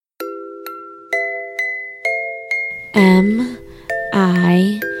Not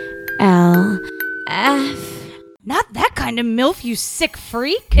that kind of MILF, you sick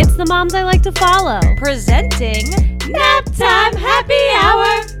freak. It's the moms I like to follow. Presenting Nap Time Happy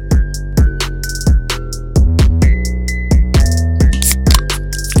Hour.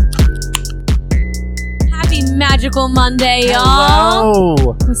 Happy Magical Monday, y'all. Hello.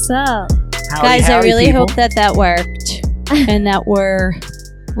 What's up? Guys, I really people. hope that worked and that we're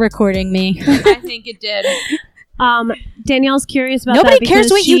recording me. I think it did. Danielle's curious about Nobody that cares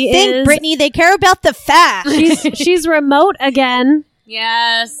because what you think, Brittany. They care about the facts. She's remote again.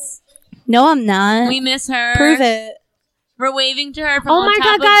 Yes. No, I'm not. We miss her. Prove it. We're waving to her from Oh on my top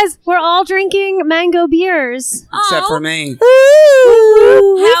god, of... guys, we're all drinking mango beers. Except Oh, for me.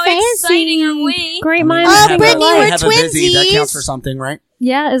 Ooh, how exciting are we? Great I mean, minds I Oh, have Brittany, a- we're I have a busy. That twinsies. counts for something, right?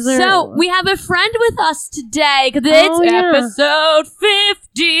 Yeah, is there? So, we have a friend with us today because Oh, it's yeah. episode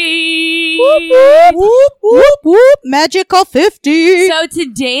 50. Whoop, whoop, whoop. Magical 50. So,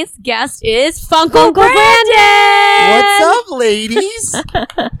 today's guest is Funkle Funkle Brandon. What's up, ladies?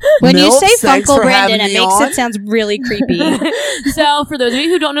 When you Milf, say thanks Funkle for Brandon, having it me makes on. it sound really creepy. So, for those of you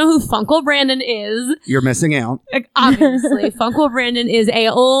who don't know who Funkle Brandon is, You're missing out. obviously, Funkle Brandon is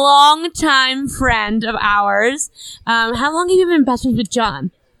a longtime friend of ours. How long have you been best friends with John?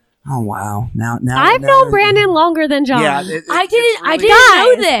 Oh wow! Now I've known Brandon longer than John. Yeah, I didn't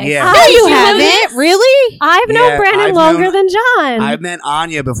know this. Yeah. No, you Did haven't. Really? I've known Yeah, Brandon I've longer known- than John. I met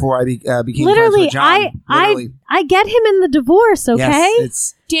Anya before I became Literally, friends with John. Literally. I get him in the divorce, okay? Yes,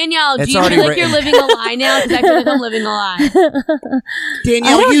 it's Danielle, do It's you feel already like you're written. living a lie now? Because I feel like I'm living a lie.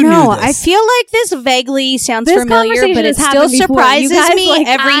 Danielle. I don't you know. knew I this. feel like this vaguely sounds This familiar, conversation but it has still happened before. You surprises guys, me like,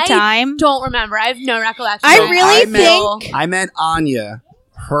 every I time. Don't remember. I have no recollection. I really feel- think- I met Anya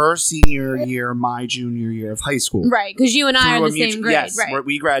her senior year, my junior year of high school. Right, because you and I Through are a the same mutual- grade. Yes, right.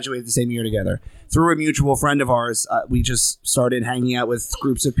 we graduated the same year together. Through a mutual friend of ours, we just started hanging out with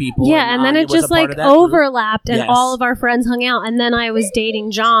groups of people. Yeah, and then Anya it was a just part like of that group. overlapped, and Yes. all of our friends hung out, and then I was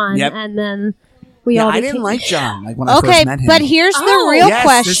dating John, Yep. and then we Yeah, all I became... didn't like John when I Okay, first met him. but here's the Oh. real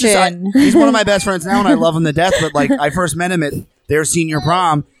Yes, this is- question. he's one of my best friends now, and I love him to death. But like, I first met him at their senior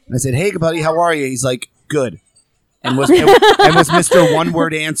prom, and I said, "Hey, buddy, how are you?" He's like, "Good," and was Mr. One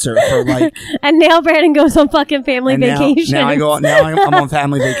Word Answer for like. And now Brandon goes on fucking family And vacation. now I go. Now I'm on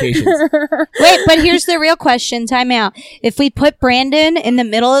family vacations. Wait, but here's the real question. Time out. If we put Brandon in the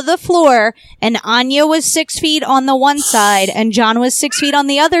middle of the floor and Anya was 6 feet on the one side and John was 6 feet on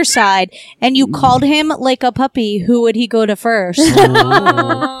the other side, and you called him like a puppy, who would he go to first?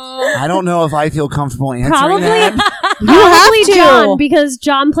 Oh. I don't know if I feel comfortable answering Probably, that. probably to. John, because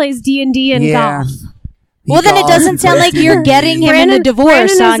John plays D&D and golf. Well, then it Golf, doesn't sound like plays you're D&D. getting him in a Brandon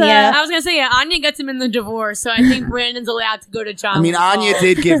divorce, is, Anya. I was going to say, yeah, Anya gets him in the divorce, so I think Brandon's allowed to go to John. I mean, Anya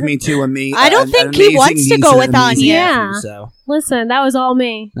did give me two of me. I don't think he wants to go with Anya. Yeah. So Listen, that was all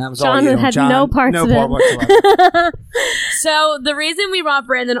me. that was John all you. had John, no parts no of part it. whatsoever. So the reason we brought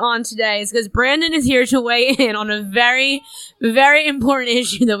Brandon on today is because Brandon is here to weigh in on a very, very important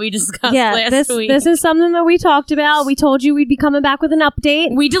issue that we discussed Yeah, last week. this is something that we talked about. We told you we'd be coming back with an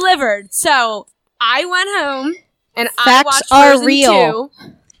update. We delivered. So I went home and I Facts watched are Frozen real.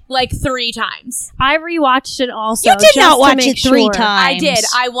 2 like 3 times. I rewatched it also. You did just not to watch make it 3 sure. times. I did.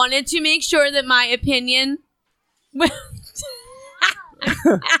 I wanted to make sure that my opinion.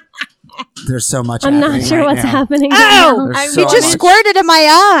 There's so much. I'm not happening sure right what's now. happening. Ow! There's I so You just much. squirted in my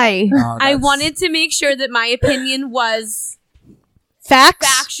eye. Oh, I that's- wanted to make sure that my opinion was Facts?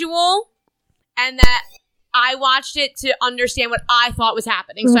 factual and that I watched it to understand what I thought was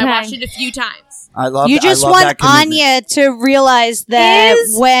happening. So Okay. I watched it a few times. I love. You just I love want that commitment. Anya to realize that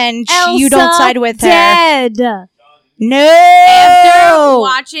Is when Elsa you don't side with her. dead. No! After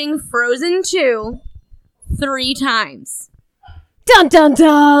watching Frozen 2 3 times, Dun dun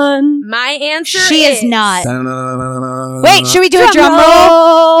dun. my answer She is not. Dun-dun-dun-dun-dun-dun. Wait, should we do a drum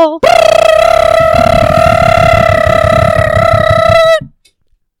roll?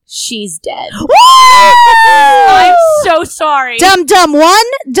 she's dead. Woo! I'm so sorry. Dum Dum 1,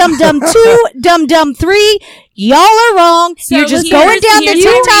 Dum Dum 2, Dum Dum 3. Y'all are wrong. So You're just here's- going down the here's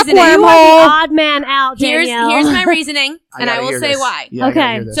my TikTok reasoning. You are the wormhole. odd man out, Danielle. Here's my reasoning, and I gotta will hear say this. why. Yeah, I gotta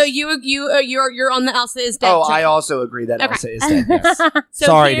Okay. hear this. So you're on the Elsa is dead. Oh, train. I also agree that Okay. Elsa is dead. Yes. So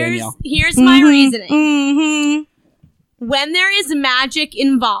Sorry, here's, Danielle. Here's my reasoning. Mm-hmm. When there is magic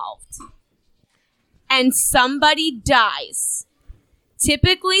involved and somebody dies,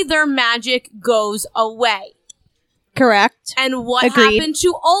 typically their magic goes away. Correct. And what Agreed. happened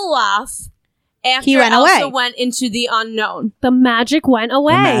to Olaf after He ran Elsa away. went into the unknown? the magic went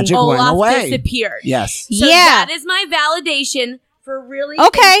away. magic- went Olaf away. disappeared. Yes. So Yeah. that is my validation for really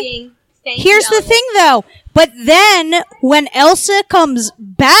Okay. thinking. Thank Here's you, the thing, though. But then when Elsa comes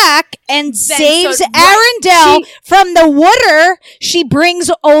back and saves so- Arendelle from the water, she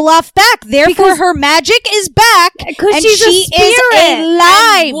brings Olaf back. Therefore, Because- her magic is back, 'Cause and she's a she is spirit.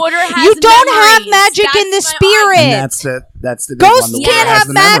 alive. And water has You don't have memories. magic That's in the my spirit. And that's the big Ghosts one. The water can't has have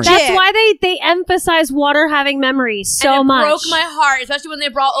the memory. magic. That's why they emphasize water having memories so and it much. broke my heart, especially when they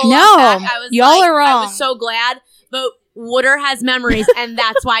brought Olaf No, back. I was y'all like, are wrong. I was so glad, but water has memories, and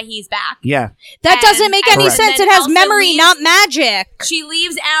that's why he's back. Yeah. That And- doesn't make any and sense. then It has Elsa memory, leaves- not magic. She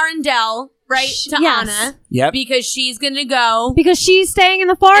leaves Arendelle to yes. Anna Yep. because she's gonna go. Because she's staying in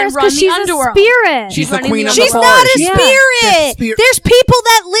the forest run because the she's underworld. a spirit. She's the running queen the of the She's underworld. not forest. a Yeah. spirit. Spirit. There's people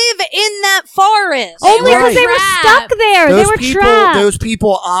that live in that forest. Only because Right. they were stuck there. Those they were people, trapped. those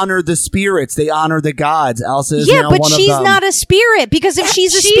people honor the spirits. They honor the gods. Elsa is Yeah, now but one she's of them. not a spirit because if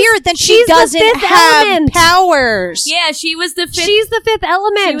she's a She's- spirit, then she she's the doesn't fifth have element. powers. Yeah, she was the fifth. She's the fifth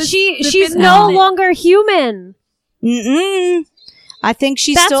element. She was the She's fifth no element. longer human. Mm-mm. I think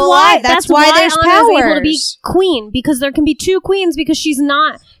she's That's still why. alive. That's why there's Anna's powers. able to be queen because there can be two queens because she's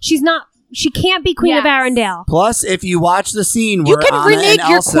not. She can't be queen of Yes. Arendelle. Plus, if you watch the scene You where can Anna renege and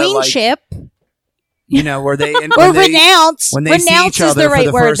your Elsa, queenship you know, where they or when they- renounce. when they see Renounce each is other the for right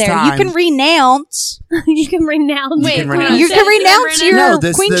the word first there. time. You can renounce. You can renounce. Wait, can hold renounce. on. You Say can it again, renounce Brandon. your No,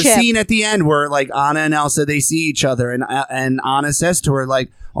 the queenship. scene at the end where like Anna and Elsa they see each other and Anna says to her like,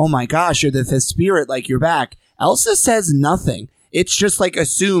 "Oh my gosh, you're the fifth spirit, like you're back." Elsa says nothing. It's just like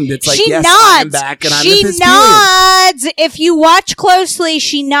assumed. It's like she yes, nods. I am back and I'm the She fifth spirit. nods. If you watch closely,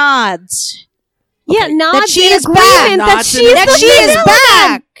 she nods. Yeah, nods That she in is back. agreement that Nods in she's That the she is fifth element.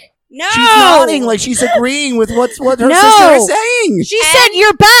 back. No, She's nodding like she's agreeing with what her No. sister is saying. She said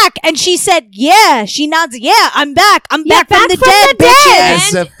you're back, and she said yeah. She nods. Yeah, I'm back. I'm Yeah, back, from the back from dead, the bitches. dead.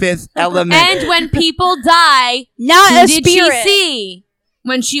 As the fifth element. And when people die, Not who a did spirit. she see?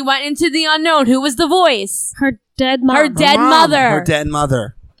 When she went into the unknown, who was the voice? Her dead mom. Her dead Mom, mother. Her dead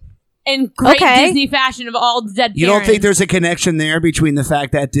mother. In great Okay. Disney fashion of all dead You don't think parents. there's a connection there between the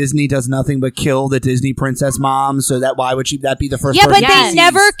fact that Disney does nothing but kill the Disney princess mom? So that why would that be the first? Yeah, person but she they sees?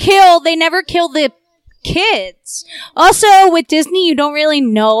 never kill. They never kill the kids. Also, with Disney, you don't really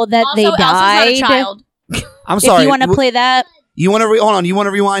know that Also, they Elsa's died. not a child. I'm If sorry. you want to play that, You want to hold on. You want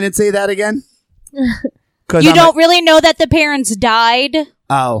to rewind and say that again? 'Cause you I'm don't really know that the parents died.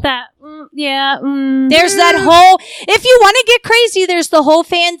 Oh, That. Yeah. There's that whole. If you want to get crazy, there's the whole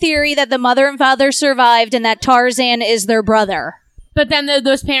fan theory that the mother and father survived and that Tarzan is their brother. But then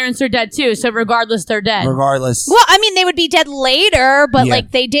those parents are dead too, so regardless, they're dead. regardless. Well, I mean, they would be dead later, but Yeah.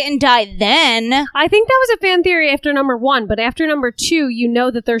 like they didn't die then. I think that was a fan theory after number 1, but after number 2, you know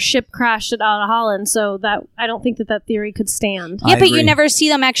that their ship crashed out of Holland, so that I don't think that theory could stand. Yeah, I but you agree. never see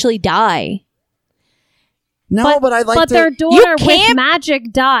them actually die. No, but I'd like But to. their daughter with can't-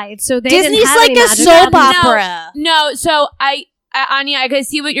 magic died, so they Disney's didn't have like any a magic. soap No. opera. No, so Anya, I can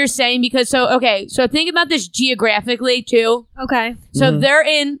see what you're saying because so think about this geographically too. Okay. So they're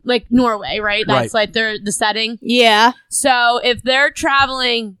in like Norway, right? That's Right. like the setting. Yeah. So if they're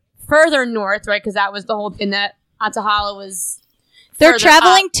traveling further north, right? Because that was the whole thing that Atahala was. They're further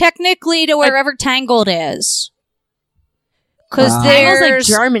traveling up. technically to wherever Tangled is. Because Tangled's like there's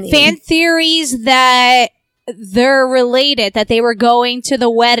Germany. fan theories that they're related, that they were going to the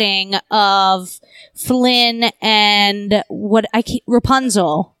wedding of Flynn and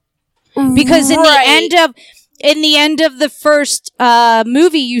Rapunzel. Because in the end of the first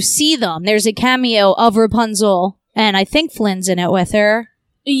movie, you see them. There's a cameo of Rapunzel, and I think Flynn's in it with her.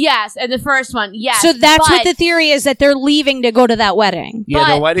 Yes, and the first one, yes. So that's what but- the theory is, that they're leaving to go to that wedding. Yeah,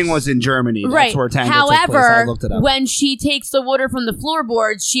 the but- wedding was in Germany. That's right. where Tangled took place. I However, looked it up. when she takes the water from the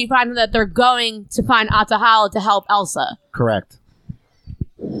floorboards, she finds that they're going to find Atahala to help Elsa. Correct.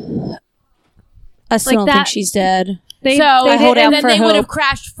 I still Like don't that- think she's dead. They, So I hold out and then for they would hope. have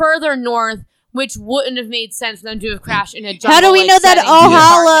crashed further north, which wouldn't have made sense for them to have crashed in a jungle. How do we know that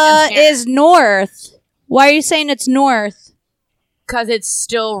Ohala is? is north? Why are you saying it's north? Because it's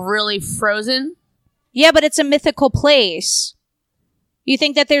still really frozen. Yeah, but it's a mythical place. You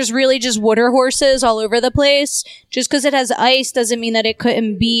think that there's really just water horses all over the place? Just because it has ice doesn't mean that it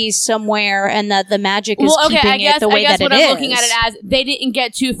couldn't be somewhere and that the magic is keeping it the way that what it I'm is. looking at it as, they didn't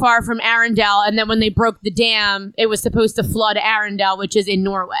get too far from Arendelle, and then when they broke the dam, it was supposed to flood Arendelle, which is in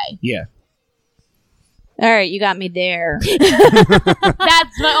Norway. Yeah. All right, you got me there.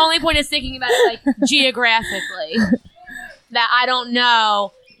 That's my only point is thinking about it like geographically. That I don't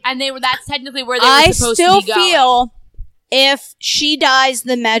know, and that's technically where they were I supposed still to be going. feel if she dies,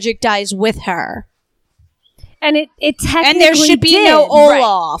 the magic dies with her. And it technically And there should be did. no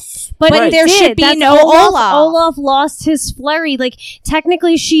Olaf. But But it there did. should be That's no Olaf. Olaf lost his flurry. Like,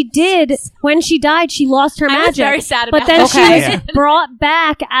 technically she did. When she died, she lost her I was magic. very sad But about then that. she Okay. was brought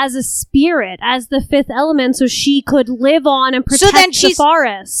back as a spirit, as the fifth element, so she could live on and protect then the she's-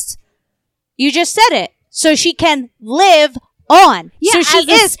 forest. You just said it. So she can live on. Yeah, so she as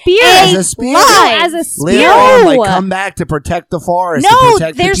a is spirit. As a spirit. live. As a Live spirit. on, No. like come back to protect the forest. No, to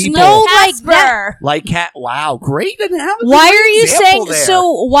protect there's the people. no like that. Casper. Like cat. Wow, great analogy. Why are you Example saying there.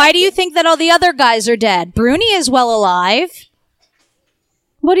 so? Why do you think that all the other guys are dead? Bruni is well alive.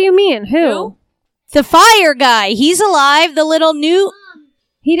 What do you mean? Who? The fire guy, he's alive. The little new,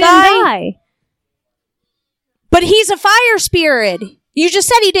 He didn't Guy. die. but he's a fire spirit. You just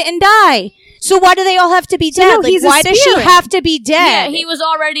said he didn't die. So why do they all have to be dead? no, Like, he's a why does she spirit. have to be Yeah, dead? he was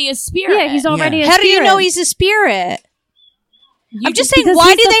already a spirit. Yeah, he's already Yeah. a How spirit. do you know he's a spirit? I'm just saying, because why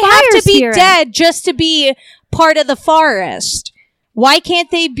he's do the they have fire to be spirit. dead just to be part of the forest? Why can't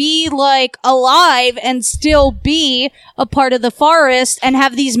they be like alive and still be a part of the forest and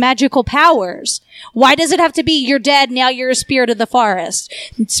have these magical powers? Why does it have to be you're dead, now you're a spirit of the forest?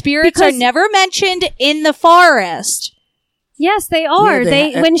 Spirits Because- are never mentioned in the forest. Yes, they are. Yeah,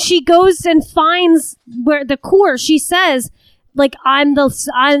 they when she goes and finds where the core, she says, like, I'm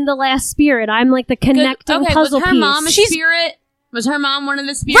the last spirit. I'm like the connecting puzzle was her piece. mom a She's- spirit? Was her mom one of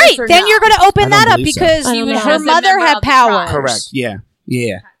the spirits? Right, or then no? you're going to open I that don't up believe so. because I don't know. her As a mother member had of the tribe. powers. Correct. Yeah.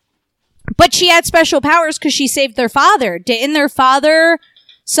 Yeah. But she had special powers because she saved their father. Didn't their father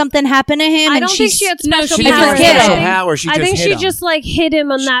something happen to him? I and don't think she had No, special she She didn't didn't have powers. hit special him. power. She I just think hit she him. just like hit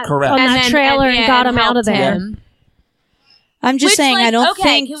him on that Correct. on And that then- trailer and got him out of helped there. him. I'm just Which, saying, like, I don't okay,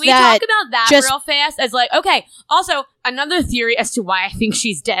 think can we that talk about that just- real fast? As like, okay, also another theory as to why I think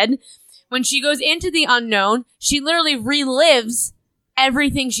she's dead. When she goes into the unknown, she literally relives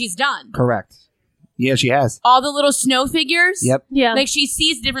everything she's done. Correct. Yeah, she has. All the little snow figures. Yep. Yeah, Like she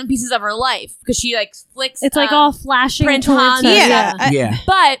sees different pieces of her life because she like flicks. it's like all flashing print towards on- her. Yeah. Yeah.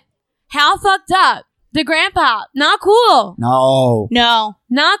 But how fucked up? The grandpa, not cool. No. no.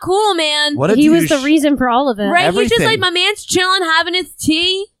 Not cool, man. What a He was the douche. reason for all of it. Right? He's just Everything. like, my man's chilling, having his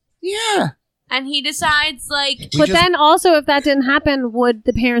tea, Yeah. and he decides like, We But just- then also, if that didn't happen, would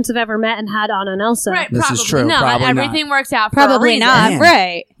the parents have ever met and had Anna and Elsa? right? This is Probably true, no. probably not. Everything works out. For a Probably reason. not. Man.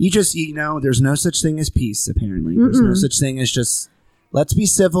 Right. there's no such thing as peace, apparently. There's no such thing as just, let's be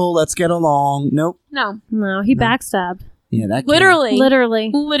civil, let's get along. Nope. No, No, he No. backstabbed. Yeah, that literally, Literally.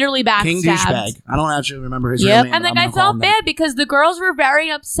 backstabbed. King douchebag. I don't actually remember his Yep. real name. And but like, I'm I gonna call felt him that. bad because the girls were very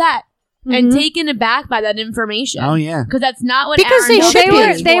upset and taken aback by that information. Oh, yeah. Because that's not what Because they Arendelle should They be. were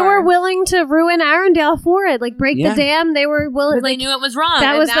is they for. were willing to ruin Arendelle for it, like break Yeah. the dam. They were willing. Because they Like knew it was wrong. that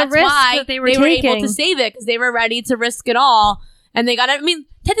and was the that's risk why that they were able taking. to save it because they were ready to risk it all. And they got, I mean,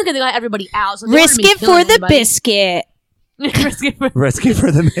 technically they got everybody out. So they Risk wouldn't be it for killing the anybody. biscuit. Risk it for Risk it for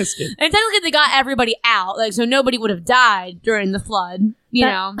the biscuit. And technically they got everybody out. Like, so nobody would have died during the flood, you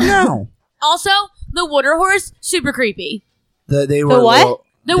know. No. Also, the water horse, super creepy. They were The what? little-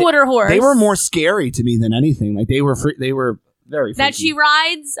 The they- water horse. They were more scary to me than anything. Like they were very that freaky. she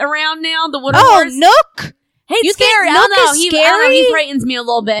rides around now, the water Oh, horse. Nook. Hey, You it's scary. think I don't Nook know. is I don't know. scary? He frightens me a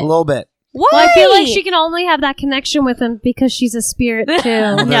little bit. a little bit. Why? well, I feel like she can only have that connection with him because she's a spirit too.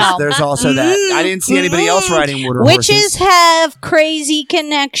 Well, No. there's also that. I didn't see anybody else riding water Witches horses. have crazy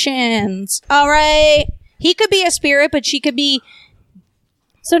connections. All right. He could be a spirit, but she could be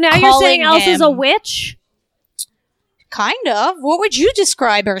So now you're saying Calling Elsa's a him. witch? kind of. What would you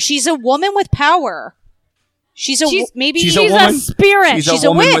describe her? She's a woman with power. Maybe She's She's a woman. a spirit. She's she's a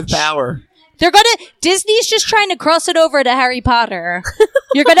a woman with witch. power. Disney's just trying to cross it over to Harry Potter.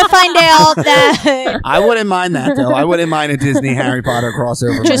 You're gonna find out that. I wouldn't mind that though. I wouldn't mind a Disney Harry Potter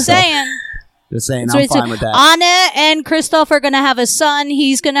crossover. Just myself. saying. Just saying. So I'm it's fine with that. Anna and Kristoff are gonna have a son.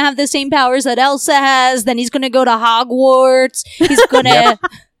 He's gonna have the same powers that Elsa has. Then he's gonna go to Hogwarts. He's gonna.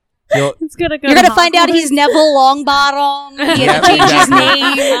 It's gonna go. You're to gonna find out Hogwarts. he's Neville Longbottom. He Yep, had to change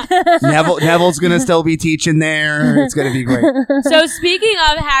his exactly. name. Neville's gonna still be teaching there. It's gonna be great. So speaking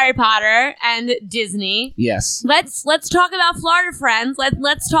of Harry Potter and Disney, Yes. let's talk about Florida Friends.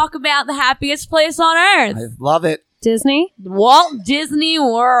 Let's talk about the happiest place on earth, I love it. Disney. Walt Disney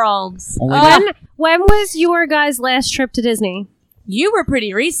World. Only When was your guys' last trip to Disney? You were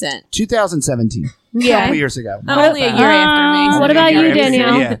pretty recent. 2017. A couple years ago. Only a year after me. What about you,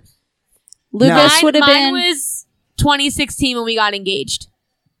 Danielle? Yeah. Lucas would have mine been. was 2016 when we got engaged.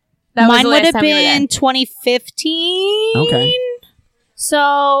 That was Mine the would last have time we were there. been 2015. Okay.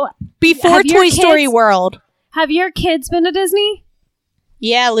 So Before Have your Toy Story kids- World. have your kids been to Disney?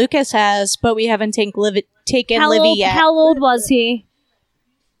 Yeah, Lucas has, but we haven't taken How Livy old, yet. how old was he?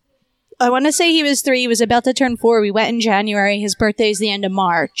 I want to say he was 3. He was about to turn 4. We went in January. His birthday's the end of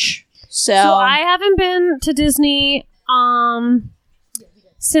March. So I haven't been to Disney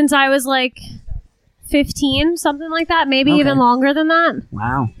since I was like 15, something like that. Maybe even longer than that.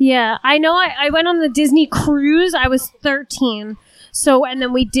 Wow. Yeah, I know. I went on the Disney cruise. I was 13. So, and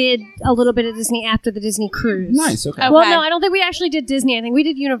then we did a little bit of Disney after the Disney cruise. Nice. Okay. Well, no, I don't think we actually did Disney. I think we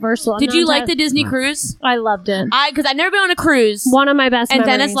did Universal. Did you like the Disney cruise? I loved it. Because I've never been on a cruise. One of my best And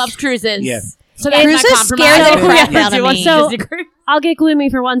memories. Dennis loves cruises. Yeah. So that's Cruises not scare the compromised. crap out of me. So- Disney cruise. I'll get gloomy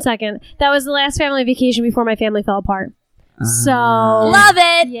for 1 second. That was the last family vacation before my family fell apart. So Love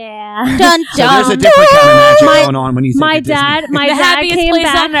it. yeah. dun So there's a dun. different kind of magic My- going on when you think My of Disney. dad, my The dad happiest came place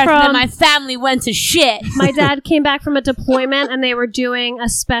back on earth, and then from my family went to shit. my dad came back from a deployment, and they were doing a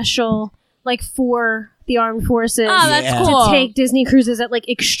special like for the armed forces. Oh, that's Yeah. cool. To take Disney cruises at like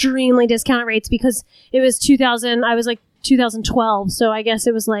extremely discount rates because it was 2000. I was like 2012, so I guess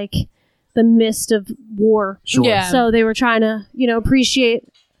it was like the mist of war. Sure. Yeah. So they were trying to, appreciate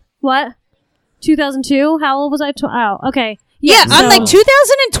what 2002. How old was I? Okay. Yeah, I'm so- like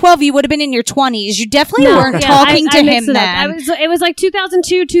 2012. You would have been in your 20s. You definitely No, weren't yeah, talking I to mixed him it up. then. It was like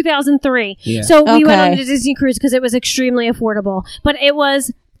 2002, 2003. Yeah. So we went on Okay. a Disney cruise because it was extremely affordable, but it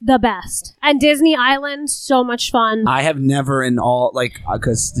was the best. And Disney Island, so much fun. I have never in all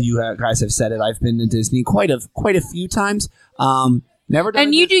because you guys have said it. I've been to Disney quite a few times. Never done.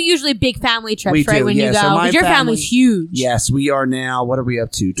 And you do usually big family trips, We right? do, When yeah. you So go, my because your family- family's huge. Yes, we are now. What are we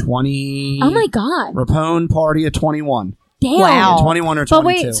up to? 20. Oh my god! Rapone party of 21. Damn. Wow. 21 or 22. But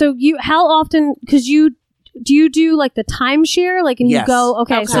wait, so how often? Because do you do like the timeshare? Like, and Yes. you go,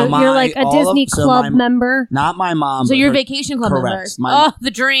 okay, Okay. so So you're like a all of- Disney so Club my- member. Not my mom. So but you're a her- vacation club correct. member. My- Oh,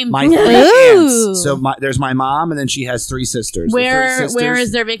 the dream. My 3 Ooh. aunts. So there's my mom, and then she has 3 sisters. The 3 where sisters,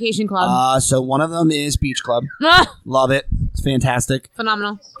 is their vacation club? So one of them is Beach Club. Ah, Love it. It's fantastic.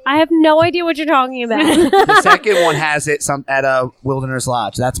 phenomenal. I have no idea what you're talking about. The second one has it at a Wilderness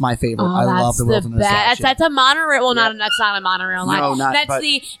Lodge. That's my favorite. I love the Wilderness Lodge. That's a monorail. Well, that's not a monorail line. No, not- that's but-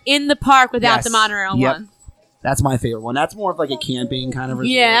 the in the park without Yes. the monorail Yep. one. That's my favorite one. That's more of like a camping kind of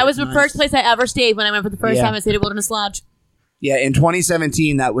resort. Yeah, that was the Nice. first place I ever stayed when I went for the first Yeah. time. I stayed at Wilderness Lodge. Yeah, in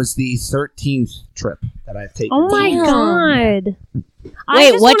 2017, that was the 13th trip that I've taken. Oh my Damn. god! I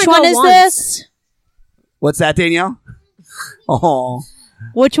Wait, just which wanna one go is once. this? What's that, Danielle? Oh,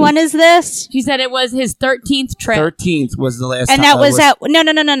 Which one is this? She said it was his 13th trip. 13th was the last And time. that was at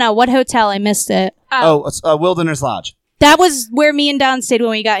no. What hotel? I missed it. Oh, it's Wilderness Lodge. That was where me and Don stayed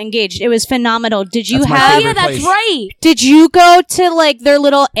when we got engaged. It was phenomenal. Did you That's my Oh, have? yeah, favorite that's place. right. Did you go to like their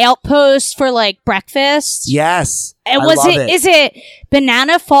little outpost for like breakfast? Yes. And I was love it? Is it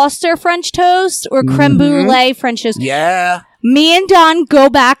banana Foster French toast or creme brulee French toast? Yeah. Me and Don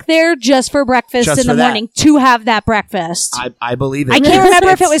go back there just for breakfast Just in the for that. morning to have that breakfast. I believe it. I can't remember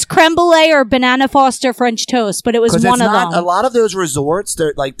if it was creme brulee or banana Foster French toast, but it was Because one it's of not them. a lot of those resorts.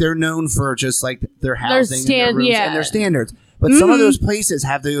 They're known for just like their housing and their rooms and their standards. But some of those places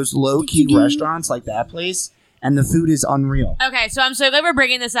have those low key restaurants like that place, and the food is unreal. Okay, so I'm so glad we're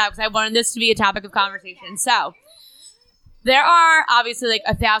bringing this up because I wanted this to be a topic of conversation. So there are obviously like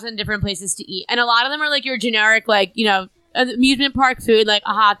 1,000 different places to eat, and a lot of them are like your generic, like amusement park food, like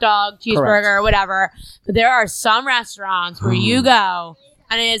a hot dog, cheeseburger, Correct. or whatever. But there are some restaurants where you go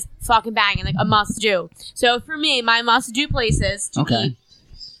and it is fucking banging, like a must do. So for me, my must do places to Okay. eat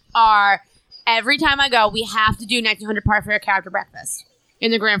are every time I go, we have to do 1900 Park Fair character breakfast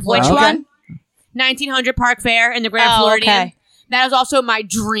in the Grand Which Floridian. one? 1900 Park Fair in the Grand Oh, Floridian. okay. That is also my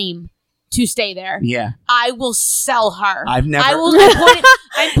dream to stay there. Yeah. I will sell her. I've never-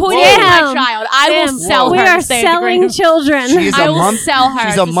 I'm pointing at my Damn. child. I will Damn. sell We her. are to stay at the selling Grand- children. She's I a will month. sell her.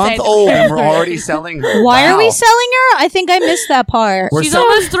 She's to a stay month at the old, Grand and we're Floridian. already selling her. Why are Wow. we selling her? I think I missed that part. We're She's sell-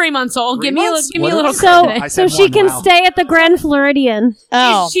 almost 3 months old. 3 Give me a months? give me a What little is- so credit. I so said she one, can wow. stay at the Grand Floridian.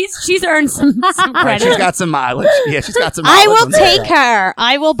 Oh. She's earned some Right, credit. she's got some mileage. Yeah, she's got some I mileage. will on that. take her.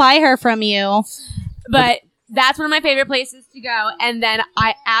 I will buy her from you. But that's one of my favorite places to go. And then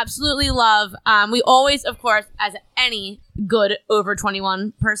I absolutely love, we always, of course, as any good over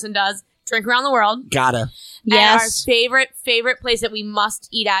 21 person does, drink around the world. Gotta. Yes. And our favorite place that we must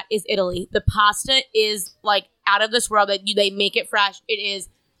eat at is Italy. The pasta is like out of this world. They make it fresh. It is,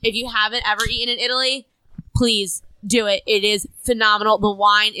 if you haven't ever eaten in Italy, please do it. It is phenomenal. The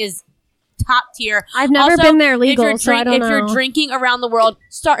wine is top tier. I've never Also, been there if legal, you're so I don't if you're know. drinking around the world,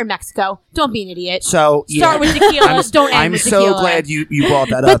 start in Mexico. Don't be an idiot. So Start with tequila. Don't end I'm with so tequila. glad you brought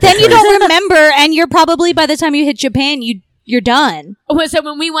that up. But then you because- don't remember, and you're probably by the time you hit Japan, you're done. So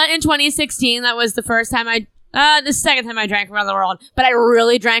when we went in 2016, that was the first time the second time I drank around the world, but I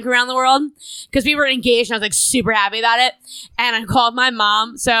really drank around the world because we were engaged and I was like super happy about it. And I called my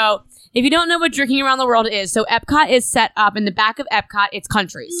mom. So If you don't know what drinking around the world is, so Epcot is set up in the back of Epcot. It's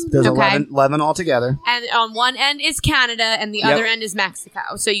countries. There's okay? 11 altogether. And on one end is Canada, and the Yep. other end is Mexico.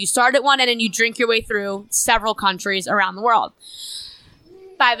 So you start at one end and you drink your way through several countries around the world.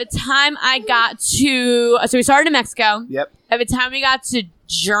 By the time I got to, so we started in Mexico. Yep. By the time we got to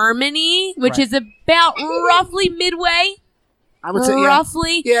Germany, which Right. is about roughly midway, I would say, yeah.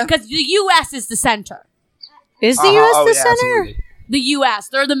 roughly, Yeah. because the U.S. is the center. Is the U.S. Oh, the yeah, center? absolutely. The U.S.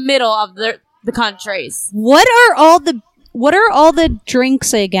 They're the middle of the countries. What are all the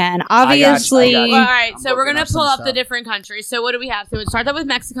drinks again? Obviously, I got you. Well, all right, so I'm we're looking gonna up some pull up the stuff. different countries. So what do we have? So it starts out with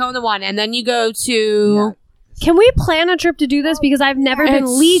Mexico on the one, and then you go to. Can we plan a trip to do this? Because I've never been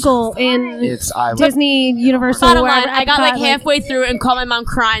It's legal in I Disney, Universal, Bottom wherever. line, I got like Epcot, halfway through and called my mom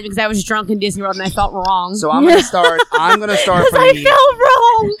crying because I was drunk in Disney World and I felt wrong. So I'm gonna start. I'm gonna start from I the. felt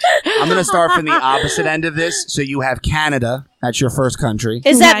wrong. I'm gonna start from the opposite end of this. So you have Canada. That's your first country.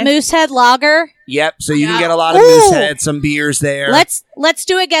 is that Okay. Moosehead Lager? Yep. So you can Yeah. get a lot of Ooh. Moosehead, some beers there. Let's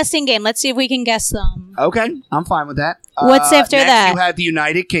do a guessing game. Let's see if we can guess them. Okay, I'm fine with that. What's after next that? You have the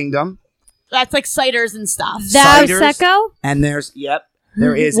United Kingdom, That's like ciders and stuff. That- ciders, Prosecco? and there is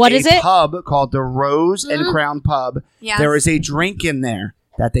What a is it? pub called the Rose and Crown Pub. Yes. There is a drink in there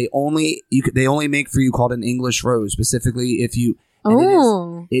that they only make for you called an English Rose, specifically if you. and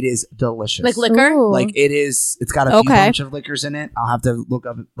Oh. it is delicious. Like liquor? Ooh. Like it is. It's got a few Okay. bunch of liquors in it. I'll have to look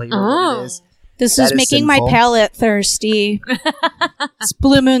up later what Oh. it is. This That is is making my sinful. palate thirsty. This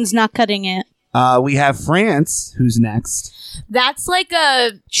Blue Moon's not cutting it. We have France, who's next. That's like a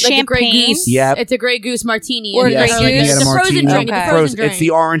Grey Champagne? Goose. Yep. It's a Grey Goose martini. Or It's Grey like Goose. It's a frozen martini. drink. It's a Okay. frozen drink. It's the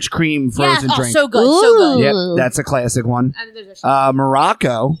orange cream frozen yes. drink. Oh, so good. So good. Yep, that's a classic one. And then there's a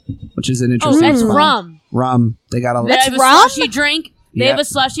Morocco, which is an Oh, interesting that's spot. rum. Rum. They got a They have a rum? slushy drink. They Yep. have a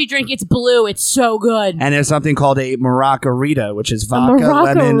slushy drink. It's blue. It's so good. And there's something called a Maracaritas, which is vodka,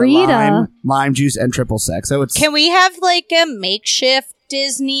 lemon, Maracaritas? lime juice, and triple sec. So it's Can we have like a makeshift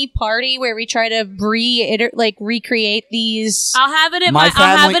Disney party where we try to recreate these? I'll have it at My my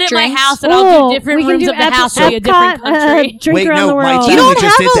I'll have family- it at my Drinks? house, and I'll do different we can rooms do of the house to be a Epcot, different country. drink Wait, around no, the my world. team- You don't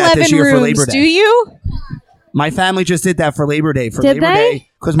just did have that this 11 year for rooms, Labor Day. do you? my family just did that for Labor Day. For Did Labor they? Day,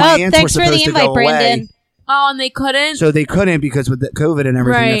 because my aunts were thanks for supposed the to invite, go Brandon. away, Oh, and they couldn't. so they couldn't because with the COVID and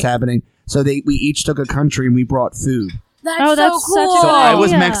everything Right. that's happening. So we each took a country and we brought food. That's Oh, so that's cool. such a So Oh, I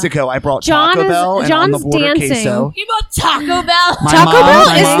was yeah. Mexico. I brought John Taco is- Bell and on the John's border dancing. queso. You bought Taco Bell. My Taco mom- Bell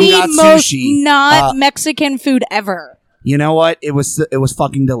my is mom the got most sushi. not Mexican food ever. You know what? It was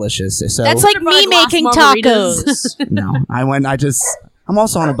fucking delicious. So That's like Should've me brought Las making Margaritas. tacos. no, I'm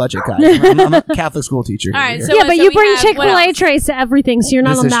also on a budget, guys. I'm a Catholic school teacher. All right, here. so- Yeah, but so you we bring have- Chick-fil-A what else? trays to everything, so you're not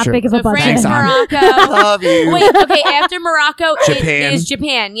This on is that true. big of a So budget. France, Thanks, Anna. Morocco. Love you. Wait, okay. After Morocco Japan. is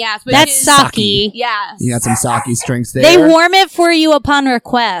Japan. Yes, which That's is, sake. Yes, You got some sake drinks there. They warm it for you upon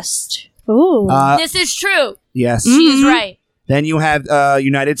request. Ooh. This is true. Yes. She's right. Then you have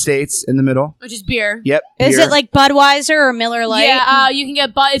United States in the middle. Which is beer. Yep. Is beer. it like Budweiser or Miller Lite? Yeah, you can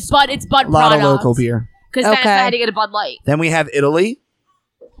get Bud. It's Bud a lot products. of local beer? Because then Okay. I had to get a Bud Light. Then we have Italy.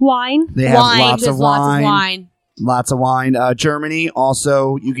 Wine. They have Wine. lots There's of lots wine. of wine. Lots of wine. Germany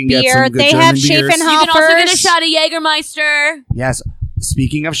also. You can get Beer. some good They German have beers. Schaffenhof. You can also get a Hoppers. shot of Jägermeister. Yes.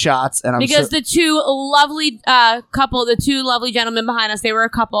 Speaking of shots, and I'm Because so, the two lovely the two lovely gentlemen behind us, they were a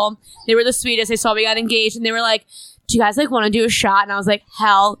couple. They were the sweetest. They saw we got engaged, and they were like, "Do you guys want to do a shot?" And I was like,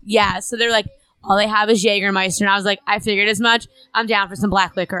 "Hell yes!" So they're like, "All they have is Jägermeister," and I was like, "I figured as much. I'm down for some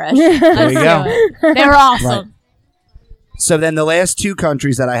black licorice." there Let's you do go. it. They were awesome. So then the last two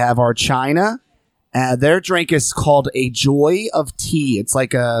countries that I have are China. Their drink is called a Joy of Tea. It's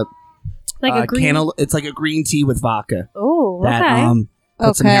like a Like a green. it's like a green tea with vodka. Oh, That okay.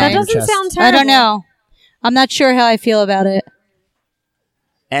 puts some Okay. hair That on your doesn't chest. sound terrible. I don't know. I'm not sure how I feel about it.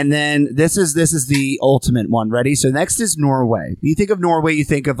 And then this is the ultimate one. Ready? So next is Norway. You think of Norway, you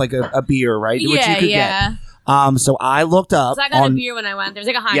think of like a beer, right? Which you Yeah, could yeah. get. So I looked up. So I got on, a beer when I went. There was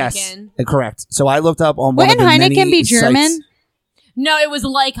like a Heineken. Yes, correct. So I looked up on one Wouldn't of the Heineken many be German? sites. No, it was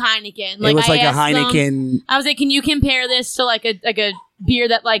like Heineken. Like It was I like a asked them- Heineken. I was like, "Can you compare this to like a beer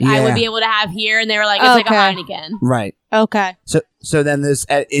that like I Yeah. would be able to have here?" And they were like, "It's like a Okay. Heineken." Right. Okay. So then this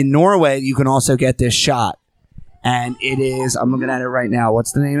in Norway, you can also get this shot, and it is. I'm looking at it right now.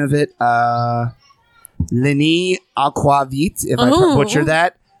 What's the name of it? Lini Aquavit. If I Ooh. butcher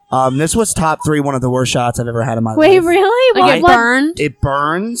that. This was top 3, one of the worst shots I've ever had in my Wait, life. really? Like it What- burned. It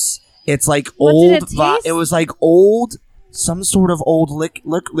burns. It's like What did old. it taste? It was like old, some sort of old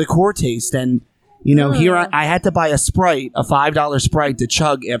liqueur taste, and You know, here I had to buy a Sprite, a $5 Sprite to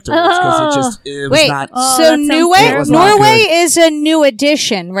chug afterwards because it was Wait, not. so It was not Norway good. is a new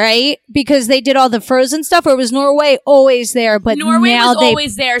addition, right? Because they did all the Frozen stuff, or was Norway always there? But Norway now was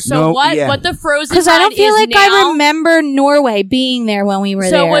always there. So No, what? yeah. What the Frozen because I don't ride feel is like now, I remember Norway being there when we were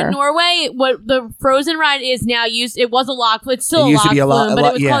So there. what the Frozen ride is now used? It was a lock. It's still It used a to be lock a lo- flume, a but lo-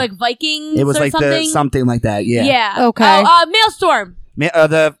 it was yeah. called like Vikings. It was or like something. something like that. Yeah. Yeah. Okay. Oh, Maelstrom.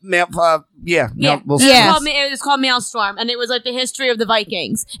 Yeah. Yeah. We'll Yeah. It was called Maelstrom, and it was like the history of the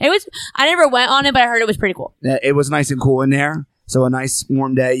Vikings. It was. I never went on it, but I heard it was pretty cool. It was nice and cool in there. So a nice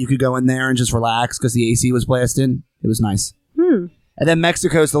warm day, you could go in there and just relax because the AC was blasting. It was nice. And then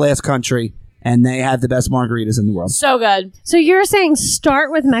Mexico's the last country, and they have the best margaritas in the world. So good. So you're saying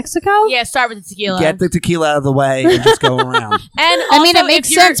start with Mexico? Yeah. Start with the tequila. Get the tequila out of the way and just go around. And I mean, also, it makes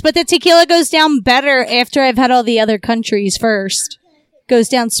if you're- sense, but the tequila goes down better after I've had all the other countries first. Goes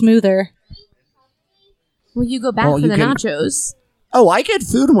down smoother. Well, you go back Well, for you the can- nachos. Oh, I get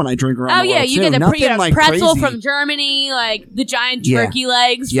food when I drink around Oh the yeah, world, you too. get the Nothing like pretzel crazy. from Germany, like the giant Yeah. turkey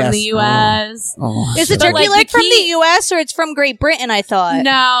legs from Yes. the U.S. Oh, Is so the But, turkey like, the leg from key- the U.S. or it's from Great Britain? I thought.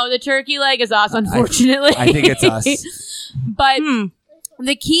 No, the turkey leg is us, unfortunately. I think it's us. But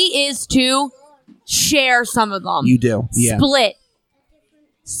the key is to share some of them. You do. Yeah.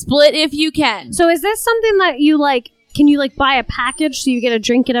 Split if you can. So is this something that you like? Can you like buy a package so you get to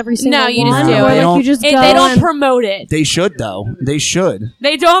drink it every single No, one? you just do or it. like They you just They go don't and- promote it. They should, though. They should.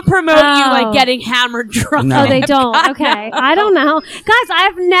 They don't promote you Oh. like getting hammered drunk. No. Oh, they don't. Okay, I don't know, guys.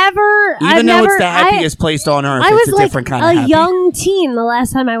 I've never. Even though it's the happiest place on earth, I was it's a like different kind a of happy. young teen the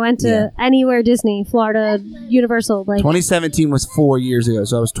last time I went to Yeah. anywhere Disney, Florida, Universal. Like, 2017 was 4 years ago,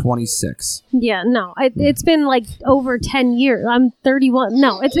 so I was 26. yeah, no, it's been like over 10 years. I'm 31.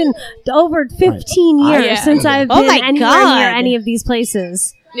 No, it's been over 15 years Yeah. since I've Oh been my anywhere God. near any of these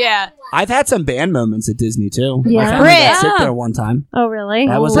places. Yeah. I've had some band moments at Disney, too. Yeah. My family got Brit. sick there one time. Oh, really?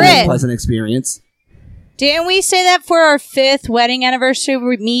 That was Brit. an unpleasant experience. Didn't we say that for our 5th wedding anniversary?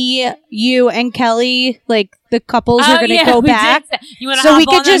 Me, you, and Kelly, like the couples are going to go we back. did say- You want to So we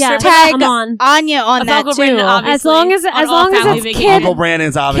could just Yeah, tag I'm on. Anya on that Uncle too. Brandon, obviously, As long as- on as all long as family it's vacations. kid- Uncle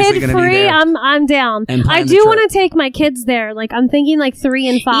Brandon's obviously Kid going to be free, there. I'm down. And I plan the do trip. want to take my kids there. Like I'm thinking like 3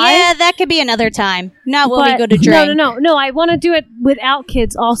 and 5. Yeah, that could be another time. Not when we But- go to drink. No. I want to do it without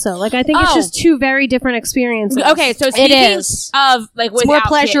kids also. Like I think it's Oh. just two very different experiences. Okay, so speaking is. of like It's more without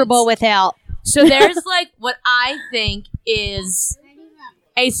pleasurable kids, without. so there's like what I think is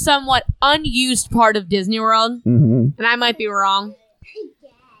a somewhat unused part of Disney World, Mhm. and I might be wrong.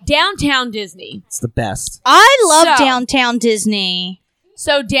 Downtown Disney. It's the best. I love So- downtown Disney.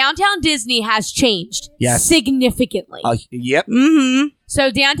 So downtown Disney has changed Yes. significantly. Yep. Mm-hmm.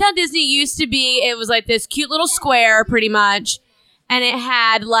 So downtown Disney used to be, it was like this cute little square pretty much. And it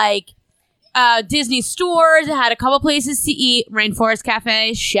had like Disney stores. It had a couple places to eat. Rainforest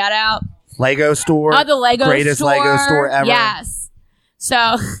Cafe, shout out. Lego store. Oh, the Lego Greatest store. Lego store ever. Yes.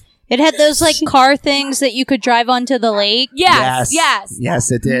 So, It had those like car things that you could drive onto the lake. yes.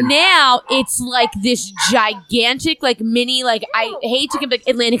 Yes, it did. Now it's like this gigantic, like mini, like I hate to give like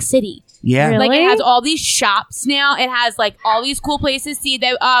Atlantic City. Yeah. Really? Like it has all these shops now. It has like all these cool places to see.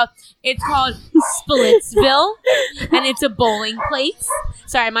 It's called Splitsville, and it's a bowling place.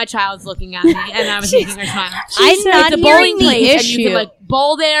 Sorry, my child's looking at me, and I was making her smile. I'm not It's a hearing bowling the place, and you issue. can like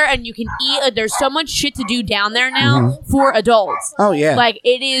bowl there, and you can eat. Like, there's so much shit to do down there now for adults. Oh, yeah. Like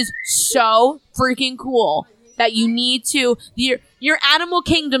it is so freaking cool that you need to. Your Animal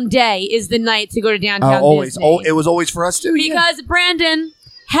Kingdom day is the night to go to downtown always. Disney. Oh, it was always for us, too. Yeah. Because Brandon,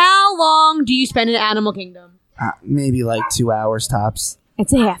 how long do you spend in Animal Kingdom? Maybe like 2 hours tops.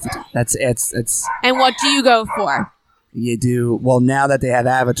 It's a half a day. That's it's And what do you go for? you do well now that they have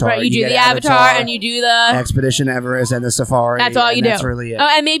Avatar. Right, you do get the Avatar and you do the. Expedition Everest and the Safari. That's all you and do. That's really it. Oh,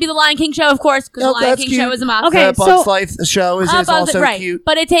 and maybe the Lion King show, of course, because Oh, the Lion that's King cute. show is a must. Okay, the Bugs so- Life show is Bugs- also right. cute.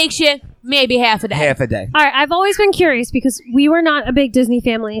 But it takes you maybe half a day. Half a day. All right, I've always been curious because we were not a big Disney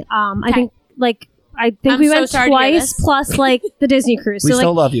family. I think I'm we so went sorry to hear twice this. plus like the Disney cruise. We so, still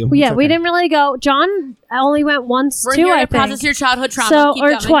like, love you. Yeah, It's we okay. didn't really go. John only went once We're too, here I to process think. your childhood trauma. So Keep or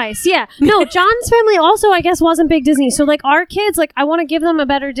going. twice, yeah. No, John's family also, I guess, wasn't big Disney. So like our kids, like I want to give them a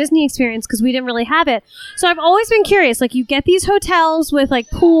better Disney experience because we didn't really have it. So I've always been curious. Like you get these hotels with like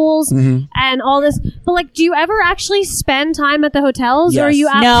pools Mm-hmm. and all this, but like, do you ever actually spend time at the hotels or are Yes. you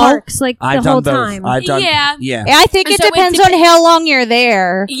at No. parks like I've the whole done both. time? I've done. Yeah. Yeah. I think And it so it depends dep- on how long you're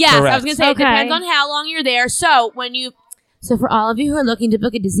there. Yes, I was Correct. going to say, Okay. it depends on how long you're there. So when you. So for all of you who are looking to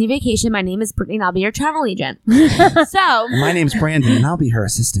book a Disney vacation, my name is Brittany and I'll be your travel agent. So My name's Brandon, and I'll be her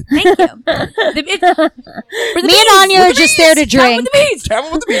assistant. thank you. Me Me and Anya are just there to drink.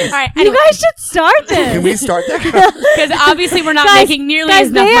 Travel with the bees. All right, You anyway, guys should start this. Can we start that? because obviously we're not Guys- making nearly Guys,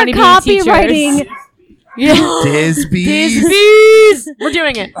 enough they are money being teachers. copywriting. Diz bees. Bees. We're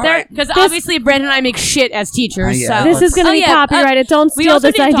doing it. right. Because obviously Brandon and I make shit as teachers. Yeah. So This is going to be copyrighted. Don't we steal also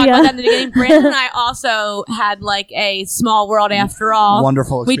this didn't talk about that idea. in the beginning. Brandon and I also had like a small world after all.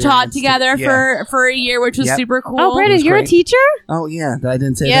 Wonderful We taught experience. together Yeah. for a year, which was Yep. super cool. Oh, Brandon, was you're a great. teacher? Oh yeah, I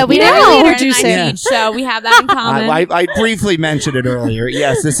didn't say Yeah, that. we No. never Brandon introduced and I it. teach, so we have that in common. I briefly mentioned it earlier.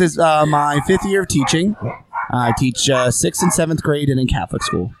 Yes, this is my 5th year of teaching. I teach 6th and 7th grade and in Catholic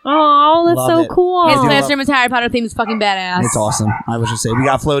school. Oh, that's Love so it. cool. His do love- classroom is Harry Potter themed is fucking badass. It's awesome. I was just saying, we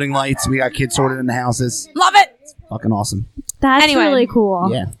got floating lights. We got kids sorted in the houses. Love it. Fucking awesome. That's Anyway. really cool.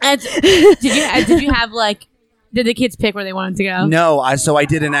 Yeah. And did you have like? Did the kids pick where they wanted to go? No, I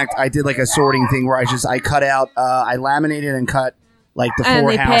did like a sorting thing where I cut out, I laminated and cut like the And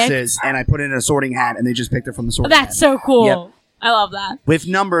 4 they houses, and I put it in a sorting hat, and they just picked it from the Oh, sorting that's hat. so cool. Yep. I love that. With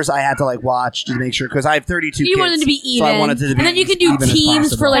numbers, I had to like watch to make sure because I have 32 You kids. wanted to be even, So I wanted it to be and then you can do even as teams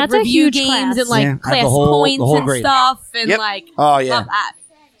possible. for like That's a review huge games class. and like Yeah, I have class the whole points and grade. stuff, and Yep. like Oh, yeah. love that.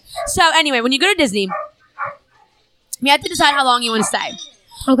 So anyway, when you go to Disney, you have to decide how long you want to stay.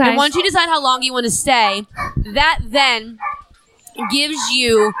 Okay. And once you decide how long you want to stay, that then gives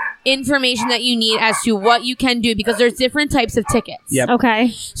you information that you need as to what you can do because there's different types of tickets. Yep. Okay.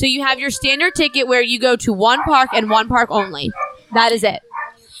 So you have your standard ticket where you go to one park and one park only. That is it.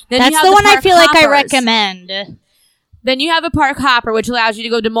 Then you That's have the one I park feel like I hoppers. recommend. Then you have a park hopper, which allows you to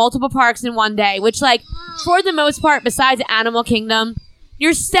go to multiple parks in one day, which, like, for the most part, besides Animal Kingdom,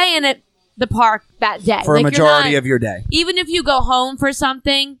 you're staying at the park that day. For a Like, you're majority not- of your day. even if you go home for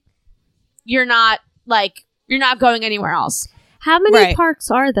something, you're not going anywhere else. How many Right. parks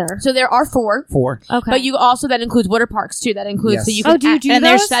are there? So there are 4. 4. Okay. But you also, that includes water parks too. That includes, Yes. so you can Oh, do you do and those?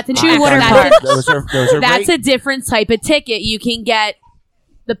 there's that's an 2 extra- water that's parks. Those are That's great. a different type of ticket. You can get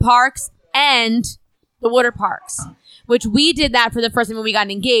the parks and the water parks, which we did that for the first time when we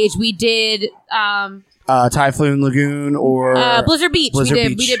got engaged. We did Typhoon Lagoon or Blizzard Beach. Blizzard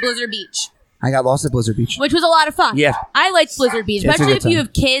we Beach. did Blizzard Beach, I got lost at Blizzard Beach. which was a lot of fun. Yeah. I liked Blizzard Beach, It's a especially good if you time.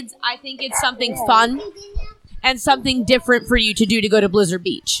 have kids. I think it's something fun and something different for you to do to go to Blizzard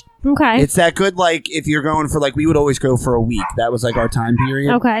Beach. Okay. It's that good, like, if you're going for, like, we would always go for a week. That was, like, our time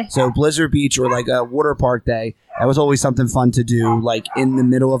period. Okay. So Blizzard Beach or, like, a water park day, that was always something fun to do, like, in the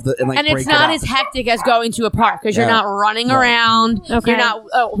middle of the, and, like, And break it's it not up. as hectic as going to a park because you're Yeah. not running Right. around. Okay. You're not,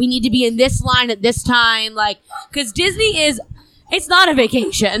 oh, we need to be in this line at this time. Like, because Disney it's not a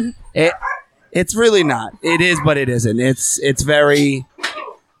vacation. It's really not. It is, but it isn't. It's very.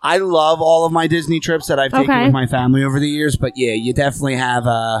 I love all of my Disney trips that I've taken Okay. with my family over the years, but yeah, you definitely have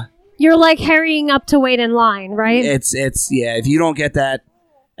You're like hurrying up to wait in line, right? It's yeah. If you don't get that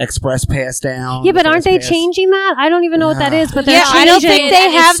express pass down, Yeah, but the aren't fast they pass- changing that? I don't even know what that is, but they're Yeah, I don't changing. think they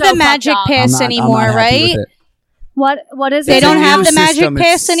And have it's so the fucked magic up. pass I'm not anymore, happy right? with it. What is They it? don't a have new the magic system.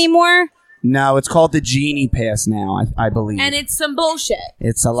 pass It's- anymore. No, it's called the Genie Pass now. I believe. And it's some bullshit.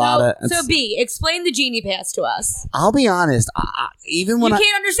 It's a lot of. So B, explain the Genie Pass to us. I'll be honest. Even when You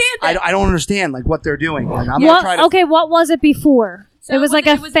can't understand that. I don't understand like what they're doing. Like, I'm gonna try What? to. Okay, what was it before? So it was like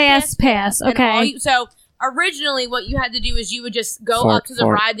a it was fast pass. And all Okay. you- so originally what you had to do is you would just go Fart, up to the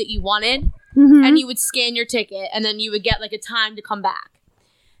fart. ride that you wanted Mhm. and you would scan your ticket and then you would get like a time to come back.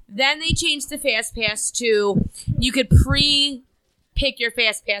 Then they changed the fast pass to you could pick your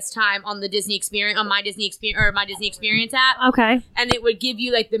fast pass time on the Disney Experience, on my Disney Experience or my Disney Experience app, Okay. and it would give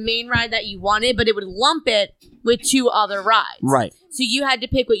you like the main ride that you wanted, but it would lump it with 2 other rides. Right. So you had to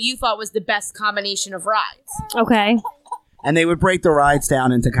pick what you thought was the best combination of rides. Okay. And they would break the rides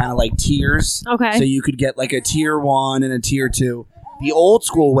down into kind of like tiers. Okay. So you could get like a tier 1 and a tier 2. The old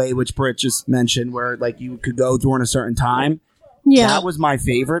school way, which Britt just mentioned, where like you could go during a certain time. Yeah. That was my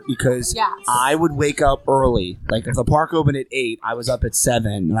favorite because Yes. I would wake up early. Like if the park opened at 8, I was up at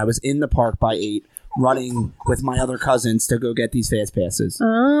 7, and I was in the park by 8, running with my other cousins to go get these fast passes.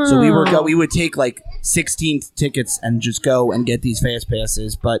 Oh. So we would take like 16 tickets and just go and get these fast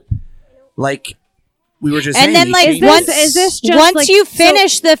passes. But like we were just And saying, then, they like, changed- once is this just once like- you so-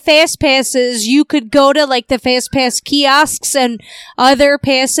 finish the fast passes, you could go to like the fast pass kiosks and other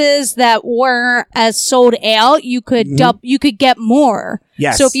passes that weren't as sold out. You could you could get more.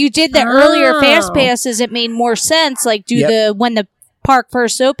 Yes. So if you did the earlier fast Oh. passes, it made more sense. Like do Yep. the when the park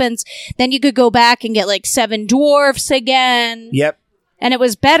first opens, then you could go back and get like 7 dwarfs again. Yep. and it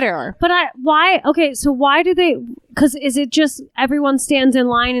was better. But why? Okay, so why do they? Because is it just everyone stands in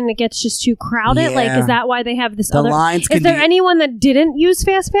line and it gets just too crowded? Like, Yeah. is that why they have this The other? lines Is can there be- anyone that didn't use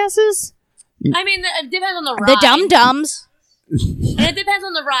fast passes? I mean, it depends on the ride. The Dum Dums. And it depends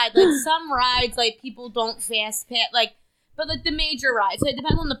on the ride. Like some rides, like people don't fast pass. Like, but like the major rides, so it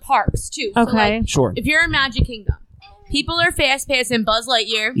depends on the parks too. So, Okay. like, Sure. if you're in Magic Kingdom, people are fast passing Buzz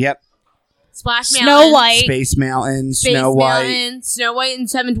Lightyear, Yep. Splash Mountain, Snow White. Space Mountain, Space Snow White. Mountain, Snow White, and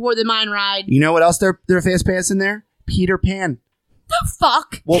Seven Dwarfs the Mine Ride. You know what else they're fast passing there? Peter Pan. The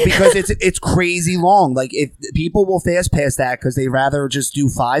fuck? Well, because it's crazy long. Like if people will fast pass that because they rather just do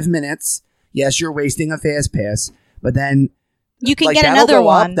 5 minutes. Yes, you're wasting a fast pass, but then You can like, get that'll another go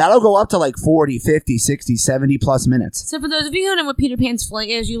one. Up, that'll go up to like 40, 50, 60, 70 plus minutes, So for those of you who don't know what Peter Pan's flight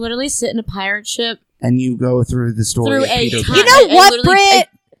is, you literally sit in a pirate ship and you go through the story through of a Peter tiny, Pan. You know what, literally Britt?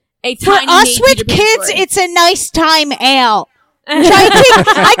 A For tiny us made with Peter Pan kids, story. it's a nice time out.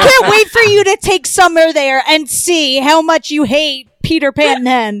 I can't wait for you to take Summer there and see how much you hate Peter Pan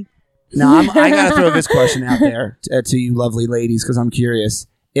then. Now I gotta throw this question out there to you lovely ladies because I'm curious.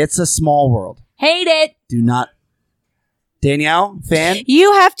 It's a small world. hate it. Do not, Danielle, fan.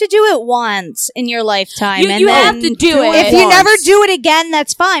 You have to do it once in your lifetime. and You then have to do it. If you once. never do it again,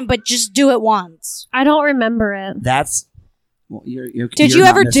 that's fine, but just do it once. I don't remember it. That's. Well, you're Did you're you not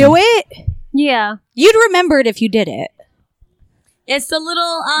ever missing. do it? Yeah. You'd remember it if you did it. It's the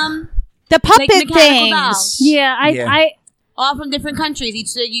little The puppet mechanical things. dolls. Yeah. Yeah. I all from different countries. Each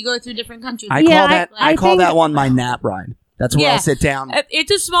you go through different countries. I Yeah, call that. I I call think- that one my nap ride. That's where Yeah. I'll sit down. It's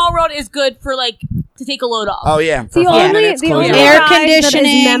a Small World is good for like to take a load off. Oh yeah, for the 5 only minutes, the close only your Air eyes. ride that is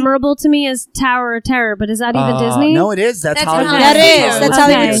conditioning. memorable to me is Tower of Terror. But is that even Disney? No, it is. That's That's Hollywood. Hollywood That Studios. is. That's Okay.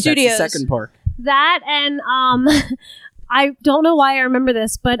 Hollywood That's the Studios. second park. That and I don't know why I remember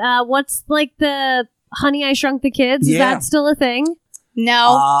this, but what's like the Honey I Shrunk the Kids? Is Yeah. that still a thing?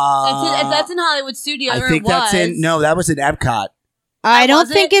 No. That's in Hollywood Studios. I or think it that's was. in. No, that was in Epcot. I don't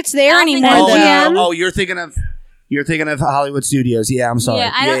was think it? it's there I don't think anymore. it's Oh, there. MGM? no. Oh, you're thinking of Hollywood Studios. Yeah, I'm sorry.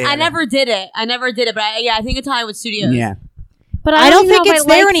 Yeah, I never did it. I never did it, but I think it's Hollywood Studios. Yeah, But I don't even know think if it's I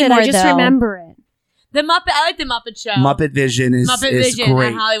there liked it. anymore, I just though. remember it. The Muppet. I like the Muppet Show. Muppet Vision is Muppet is Vision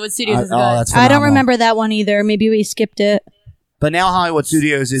great. at Hollywood Studios is good. Oh, that's I don't phenomenal. remember that one either. Maybe we skipped it. But now Hollywood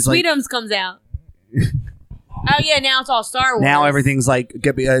Studios is like Sweetums comes out. Oh yeah, now it's all Star Wars. now everything's like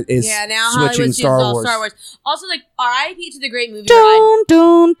is Yeah, now switching Hollywood Star Studios is all Wars. Star Wars. Also, like R.I.P. to the Great Movie Ride. Dun,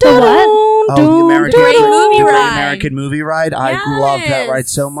 dun, The what? dun, Oh, the dun, American Great dun, Movie the Great Ride. American Movie Ride. I love that Yes. ride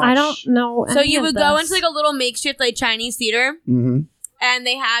so much. I don't know. So any you of would go this. into like a little makeshift like Chinese theater, Mm-hmm. and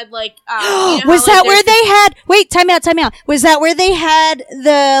they had like you know Was how, that like, where there's- they had? Wait, time out. Was that where they had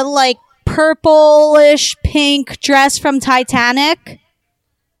the like purplish pink dress from Titanic?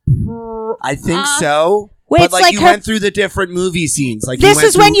 I think so. Wait, but it's like like you her- went through the different movie scenes. Like This went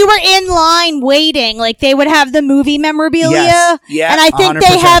is when through- you were in line waiting. Like they would have the movie memorabilia. Yes. Yeah, And I think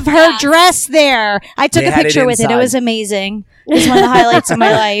they 100%. have her Yeah. dress there. I took They a had it picture with it. It inside. was amazing. It was one of the highlights of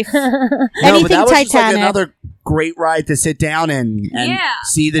my life. No, but Anything that was just like Titanic. another great ride to sit down and Yeah.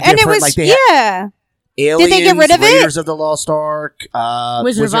 see the And different it was, like they had yeah. Aliens, Did they get rid of it? Raiders of the Lost Ark,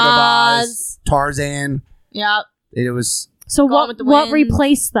 Wizard of Oz. Tarzan. Yep. It was So Gone what? with the What Wind.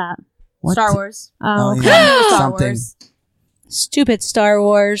 replaced that? what? Star Wars. Oh, okay. yeah. Star Something. Wars. Stupid Star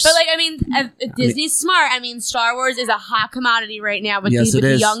Wars. But like, I mean, Disney's smart. I mean, Star Wars is a hot commodity right now with, Yes, with it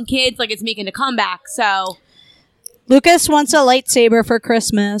the is. young kids. Like, it's making a comeback. So Lucas wants a lightsaber for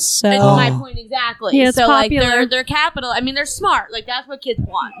Christmas. So that's my point exactly. Yeah, it's so popular. like, they're capital. I mean, they're smart. Like, that's what kids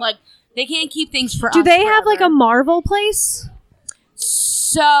want. Like, they can't keep things for. Do us they have like a forever. Marvel place?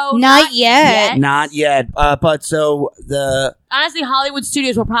 So Not yet. Not yet. But so the Honestly, Hollywood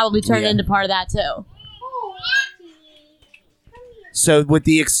Studios will probably turn Yeah. into part of that too. so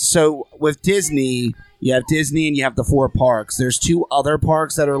with Disney, you have Disney and you have the 4 parks. There's 2 other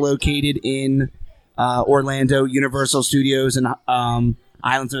parks that are located in Orlando, Universal Studios and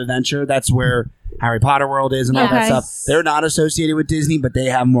Islands of Adventure. That's where Harry Potter World is and all that Okay. stuff. They're not associated with Disney, but they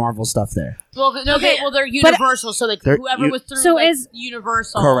have Marvel stuff there. Well, okay, well, they're Universal, so like They're- whoever was through So like, is-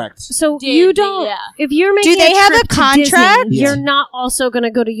 Universal. Correct. So Did you they- don't. yeah. If you're making, Do they have trip a to contract? Disney, Yeah. You're not also going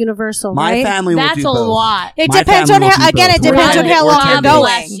to go to Universal, My right? family will That's do a both. lot. it My depends family on will how. do Again, both. it depends We're on ten- how we're long 10 you're days. going.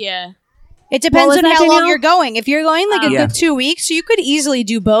 Bless you. It depends was on that, how long Danielle? you're going. If you're going like a Yeah. good 2 weeks, you could easily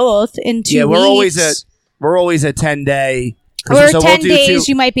do both in 2 Yeah, weeks. we're always a 10-day. or so 10 we'll do days,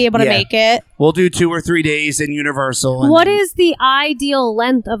 2, you might be able to Yeah. make it. We'll do 2 or 3 days in Universal. And What is the ideal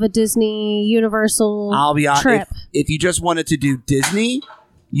length of a Disney Universal I'll be honest. trip? If you just wanted to do Disney,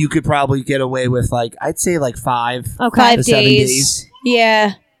 you could probably get away with like I'd say like 5. Okay. 5 to 7 days. days.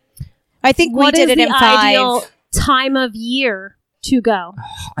 Yeah. I think What we did is it the in 5. ideal time of year to go?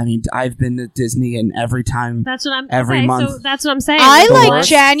 I mean, I've been to Disney, and every time, That's what I'm. Every okay, month. So that's what I'm saying. I The like worst.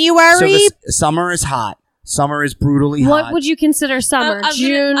 so January. summer is hot. Summer is brutally What hot. would you consider summer? I was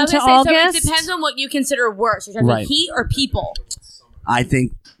June gonna to say, August. So it depends on what you consider worse. You're talking Right. heat or people. I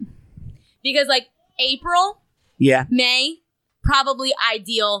think, Because like April, yeah, May, probably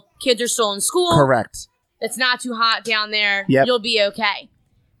ideal. Kids are still in school. correct. It's not too hot down there. Yep. You'll be okay.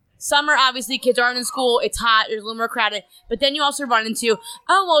 Summer, obviously, kids aren't in school. It's hot. There's a little more crowded. But then you also run into,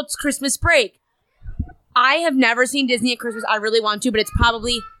 oh, well, it's Christmas break. I have never seen Disney at Christmas. I really want to, but it's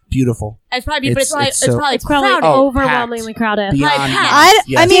probably Beautiful. but it's probably so- It's probably crowded. Oh, overwhelmingly crowded. Beyond Like, that.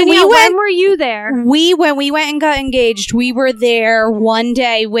 I mean, we Danielle, when went. were you there? When we went and got engaged, we were there one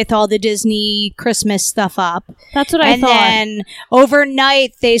day with all the Disney Christmas stuff up. That's what I And thought. then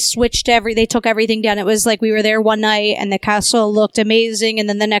overnight they they took everything down. It was like we were there one night and the castle looked amazing, and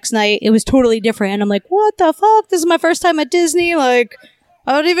then the next night it was totally different. And I'm like, what the fuck? This is my first time at Disney. Like,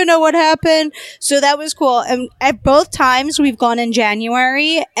 I don't even know what happened. So that was cool. And at both times we've gone in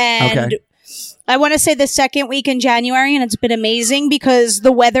January, and Okay. I want to say the second week in January, and it's been amazing because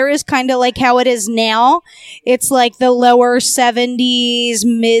the weather is kind of like how it is now. It's like the lower 70s,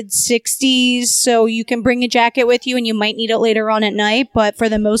 mid 60s, so you can bring a jacket with you and you might need it later on at night, but for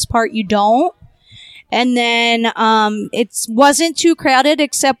the most part you don't. And then it wasn't too crowded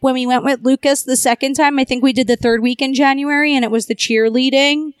except when we went with Lucas the second time. I think we did the third week in January, and it was the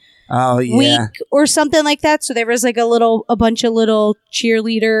cheerleading Oh yeah. week or something like that. So there was like a bunch of little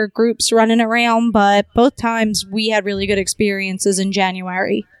cheerleader groups running around, but both times we had really good experiences in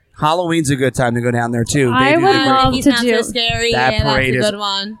January. Halloween's a good time to go down there too. I do would the great- love He's to not do- so scary. That Yeah, that's parade a is- good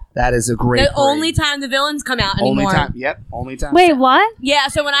one. That is a great. The parade. only time the villains come out anymore. Only time. Yep. Only time. Wait, what? Yeah,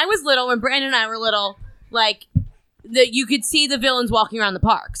 so when I was little, when Brandon and I were little, like you could see the villains walking around the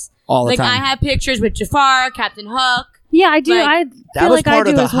parks. All the Like time. I have pictures with Jafar, Captain Hook. Yeah, I do. Like, I that feel was like I part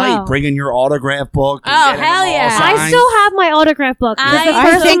do of the as well. hype, bringing your autograph book. And Oh, getting hell them all yeah. I signed. still have my autograph book. It was the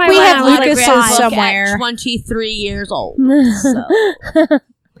I first think time we went have out, I was like, Lucas's "Wow." somewhere. At 23 years old. Yeah,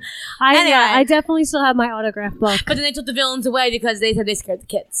 Anyway. I definitely still have my autograph book. But then they took the villains away because they said they scared the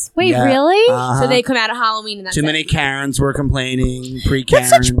kids. Wait, Yeah. really? Uh-huh. So they come out of Halloween and that's Too it. many Karens were complaining. Pre-Karen.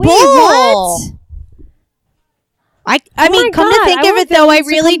 That's such Wait, bull. what? I Oh mean, my come God, to think I of want it, though, I villains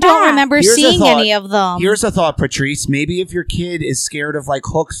to really come don't back. remember Here's a seeing thought. any of them. Here's a thought, Patrice. Maybe if your kid is scared of like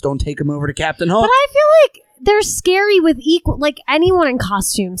hooks, don't take him over to Captain Hook. But I feel like they're scary with equal, like anyone in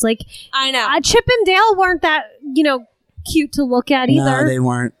costumes. Like I know. Chip and Dale weren't that, cute to look at either. No, they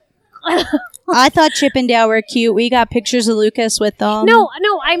weren't. I thought Chip and Dale were cute. We got pictures of Lucas with them. No,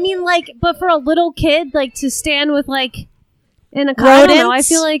 I mean but for a little kid, like to stand with like in a I don't know, I Rodents?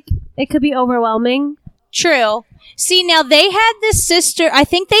 feel like it could be overwhelming. True. See, now they had this sister. I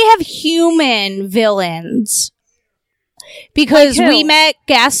think they have human villains because Like who? we met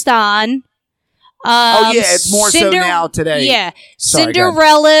Gaston. Oh, yeah, it's more so now today. Yeah, Sorry, go ahead.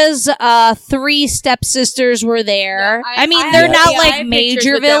 Cinderella's 3 stepsisters were there. I mean, they're had- not I like had pictures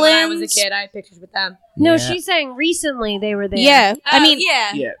major with them villains. When I was a kid, I had pictures with them. No, Yeah. she's saying recently they were there. Yeah, I mean,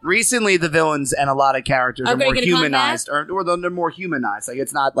 yeah. Yeah, recently the villains and a lot of characters Are are they more gonna come humanized, or they're more humanized. Like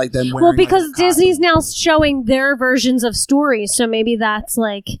it's not like them wearing. Well, because like, a costume. Disney's now showing their versions of stories, so maybe that's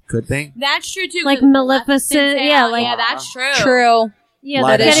like Good thing. That's true too. Like 'cause Maleficent, yeah, like- yeah, that's true. true. yeah,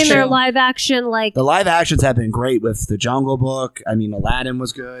 Live they're getting their action. live action like The live actions have been great with the Jungle Book. I mean, Aladdin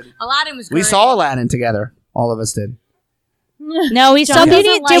was good. Aladdin was great. We saw Aladdin together. All of us did. No, we saw John Beauty.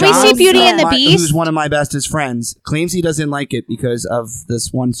 doesn't Did we like see John, Beauty and the Who's Beast? one of my bestest friends, claims he doesn't like it because of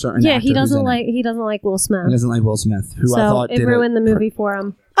this one certain. Yeah, actor he who's doesn't in it. like Will He Smith. doesn't like Will Smith, who I So thought it did ruined the movie for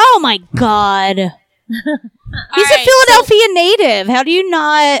him. Oh my god. He's a right, Philadelphia native. How do you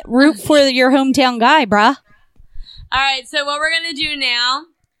not root for your hometown guy, bruh? All right, so what we're gonna do now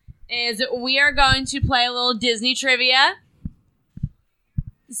is we are going to play a little Disney trivia.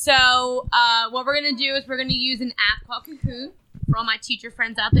 So what we're gonna do is we're gonna use an app called Kahoot. For all my teacher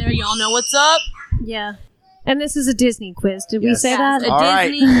friends out there, y'all know what's up. Yeah. And this is a Disney quiz. Did we Yes. say that? A All right.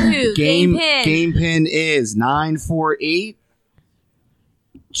 Disney Kahoot Game pin. game pin is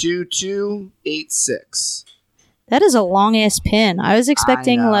 948-2286. That is a long ass pin. I was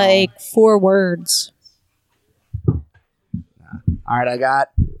expecting know. like 4 words. All right, I got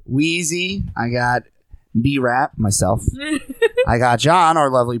Wheezy. I got B-Rap, myself. I got John, our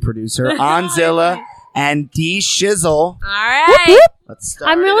lovely producer, Anzilla, and D Shizzle. All right. Let's start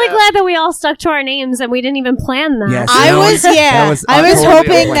I'm it really out. glad that we all stuck to our names and we didn't even plan that. Yes. I That was, was- yeah. that was I was totally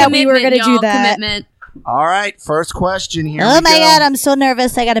hoping a that we were going to do Y'all, that. Commitment. All right, first question here. Oh we my go. god, I'm so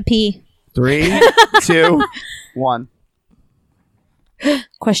nervous. I got to pee. 3, 2, 1.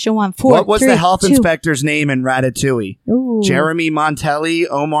 Question 1. 4. What was 3, the health 2. inspector's name in Ratatouille? Ooh. Jeremy Montelli,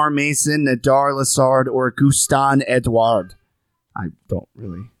 Omar Mason, Nadar Lassard, or Gustin Edouard? I don't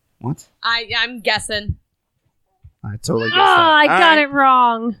really. What? I'm guessing. I totally guessed Oh, that. I All got right. it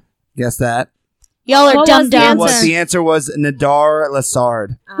wrong. Guess that. Y'all are What dumb was the dumbs. answer? The answer was Nadar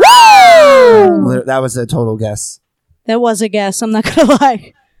Lassard. Woo! That was a total guess. That was a guess. I'm not gonna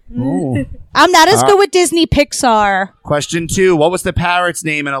lie. Ooh. I'm not as good with Disney Pixar. Question 2. What was the parrot's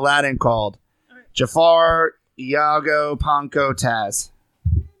name in Aladdin called? Jafar, Iago, Panko, Taz.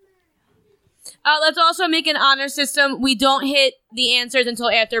 Let's also make an honor system. We don't hit the answers until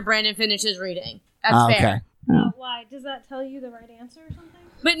after Brandon finishes reading. That's fair. Okay. Why? Does that tell you the right answer or something?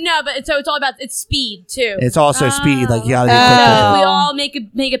 But no, so it's all about it's speed too. It's also speed. Like, you gotta be Oh. quick with So it. we all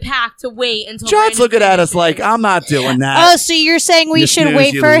make a pact to wait until John's Brandon looking at us finishes. like, I'm not doing Oh, that. so you're saying we You should snooze,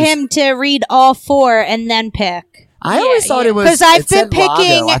 wait you for lose. him to read all 4 and then pick? I always thought it was... Because I've it been said Lago.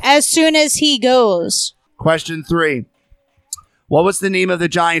 picking as soon as he goes. Question 3. What was the name of the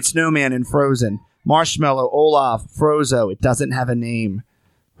giant snowman in Frozen? Marshmallow, Olaf, Frozo. It doesn't have a name.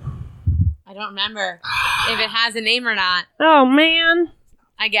 I don't remember if it has a name or not. Oh, man.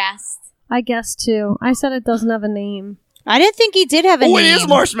 I guessed. I guess too. I said it doesn't have a name. I didn't think he did have a Oh, name. it is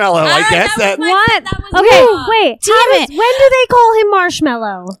Marshmallow. I Alright, guess that that... was my- What? that was Okay, my- wait. Damn it. When do they call him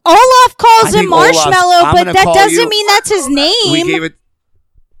Marshmallow? Olaf calls I him think Olaf- Marshmallow, I'm but gonna that call doesn't you- mean that's his name. We gave it...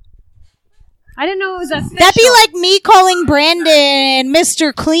 I didn't know it was official. That'd be like me calling Brandon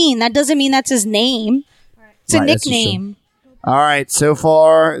Mr. Clean. That doesn't mean that's his name. It's a Right, that's just nickname. All right, so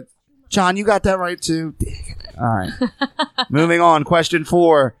far... John, you got that right too? Dang it. All right. Moving on. Question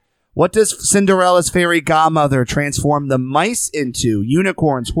 4. What does Cinderella's fairy godmother transform the mice into?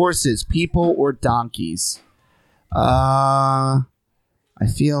 Unicorns, horses, people, or donkeys? I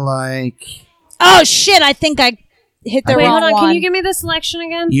feel like Oh shit! I think I hit the Wait, wrong hold on. one. Can you give me the selection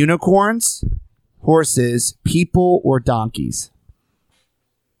again? unicorns, horses, people, or donkeys.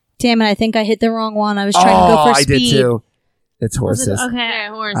 Damn it! I think I hit the wrong one. I was trying to go for I speed. did too. It's Was it- horses. okay. Yeah,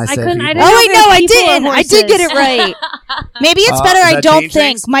 horse. I I said couldn't. I people. didn't. Oh know wait, if it no, was I people or didn't. I did get it horses. right. Maybe it's better Does I that don't change think.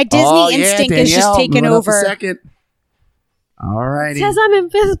 things? My Disney Oh, yeah, instinct is just Danielle, taken moving up to over. second. All righty. Says I'm in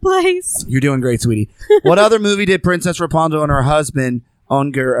 5th place. You're doing great, sweetie. What other movie did Princess Rapunzel and her husband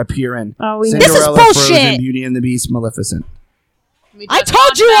Unger appear in? Oh, we know. This is Cinderella, bullshit. Frozen, Beauty and the Beast, Maleficent. We I just told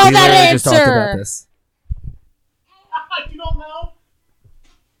talked you about all We it. that literally just talked answer. about this. You don't know?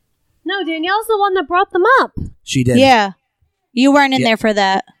 No, Danielle's the one that brought them up. She did. Yeah, you weren't in Yeah. there for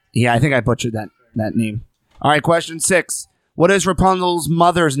that. Yeah, I think I butchered that name. All right, question 6. What is Rapunzel's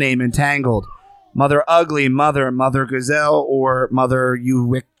mother's name in Tangled? Mother Ugly, Mother Gazelle, or Mother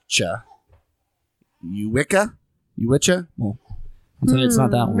Uwicca? Uwicca? Well, I'll tell you it's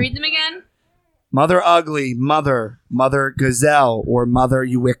not that one. Read them again. Mother Ugly, Mother Gazelle, or Mother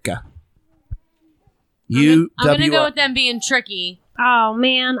Uwicca? I'm gonna go U-W-I- with them being tricky. Oh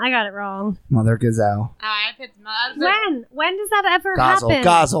man, I got it wrong. Mother Gazelle. I picked When does that ever Gozzle. happen?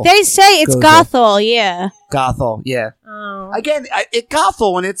 Gozzle. They say it's Gozel. Gothel. Yeah. Gothel, yeah. Oh. Again, it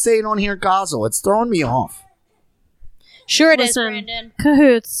Gothel when it's saying on here Gozzle. It's throwing me off. Sure it is, Listen. Brandon.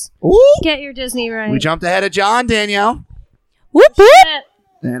 Cahoots. Ooh! Get your Disney right. We jumped ahead of John, Danielle. Whoop whoop. Shit,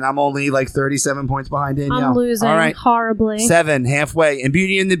 And I'm only like 37 points behind Danielle. I'm losing All right. horribly. 7, halfway. In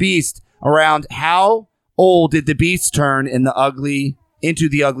Beauty and the Beast, around how old did the Beast turn into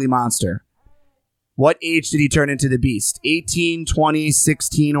the ugly monster? What age did he turn into the Beast? 18, 20,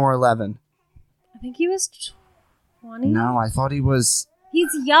 16, or 11? I think he was 20. No, I thought he was... He's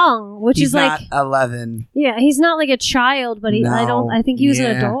young, which He's is not like 11. yeah, he's not like a child, but No, I think he was an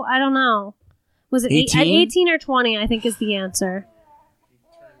yeah. adult. I don't know. Was it 18? 18 or 20? I think is the answer.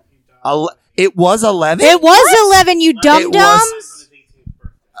 It was 11? It was 11. You dum It dum. was-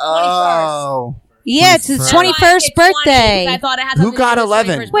 Oh. Yeah, it's his 21st. 21st birthday. I thought it had Who something to got do with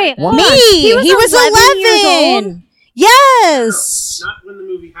 11? 21st Wait, birthday. hold Me. on. He was 11 years old? 11. Yes. Not when the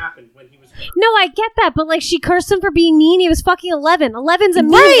movie happened, when he was. No, I get that, but like she cursed him for being mean. He was fucking 11. 11's a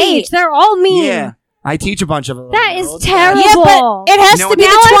mean Right. age. They're all mean. Yeah. I teach a bunch of 11. That is terrible. Yeah, but it has You know to what- be Now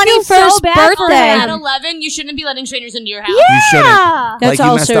I feel the 21st so bad for birthday. him. At 11, you shouldn't be letting strangers into your house. You shouldn't. Yeah. That's like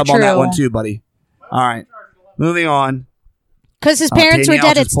you messed also up on that true. one too, buddy. All right. Moving on. Because his parents were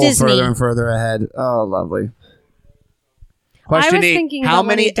Danielle dead. just It's pulled Disney. further and further ahead. Oh, lovely. Question was 8. thinking How about when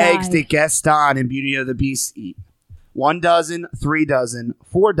many he eggs died. did Gaston in Beauty of the Beast eat? 1 dozen, 3 dozen,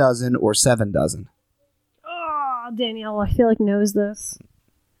 4 dozen, or 7 dozen? Oh, Danielle, I feel like knows this.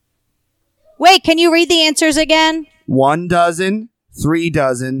 Wait, can you read the answers again? 1 dozen, 3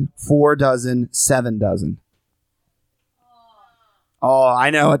 dozen, 4 dozen, 7 dozen. Oh, I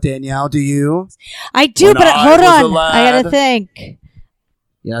know it, Danielle. Do you? I do, When but I hold was on. a I gotta lad. think.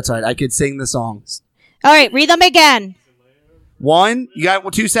 Yeah, that's right. I could sing the songs. All right, read them again. 1, you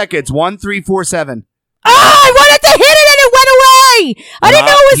got 2 seconds. 1, 3, 4, 7. Oh, I wanted to hit it and it went away. I didn't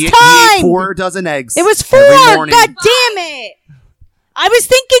know it was He time. ate 4 dozen eggs. It was 4. every morning. God damn it. I was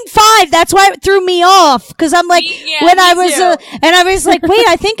thinking 5. That's why it threw me off. Because I'm like, Yeah, when me I was, too. and I was like, wait,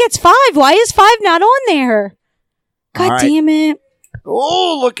 I think it's 5. Why is 5 not on there? God All right. damn it.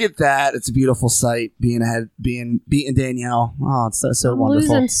 Oh, look at that! It's a beautiful sight. Beating Danielle. Oh, it's so I'm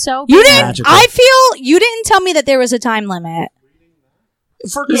wonderful. losing so You bad. didn't, Magical. I feel, you didn't tell me that there was a time limit.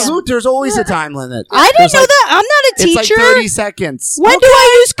 For Kahoot, there's always a time limit. I didn't There's know like- that. I'm not a It's like teacher. 30 seconds. When do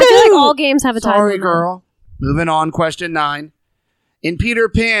I use I feel like Kahoot? all games have a time Sorry, limit. girl. Moving on. Question 9. In Peter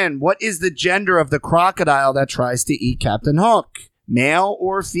Pan, what is the gender of the crocodile that tries to eat Captain Hook? Male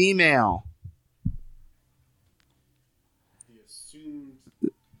or female?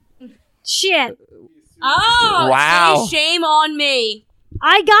 Shit. Oh, Wow. see, shame on me.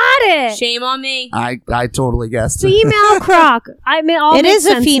 I got it. Shame on me. I totally guessed. Female croc. I mean, all It makes is a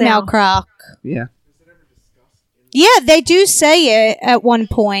sense female now. croc. Yeah. Yeah, they do say it at one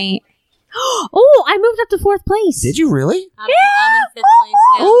point. Oh, I moved up to 4th place. Did you really? I'm in 5th place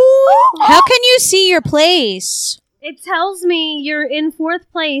now. How can you see your place? It tells me you're in 4th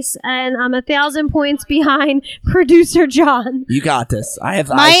place, and I'm 1,000 points behind producer John. You got this. I have.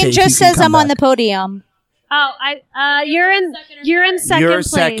 Mine just says I'm on the podium. Oh, you're in second You're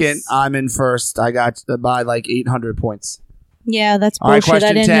place. second. I'm in first. I got by like 800 points. Yeah, that's All right, bullshit. I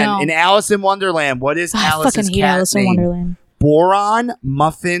question didn't 10. know. In Alice in Wonderland, what is I Alice's fucking hate cat Alice in name? Wonderland. Boron,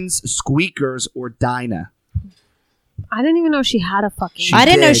 Muffins, Squeakers, or Dinah? I didn't even know she had a fucking. She I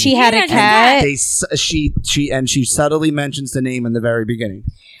didn't know did. she had Yeah, a cat. She subtly mentions the name in the very beginning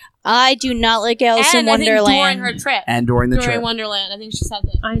I do not like Alice in And I think during Wonderland. her trip. and during the During trip. Wonderland. I think she said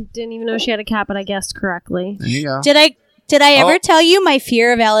that. I didn't even know she had a cat, but I guessed correctly. There you go. Did I ever Oh. tell you my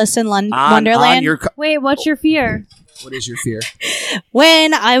fear of Alice in Wonderland? Wait, what's your fear? What is your fear?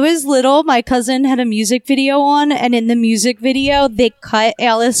 When I was little, my cousin had a music video on, and in the music video, they cut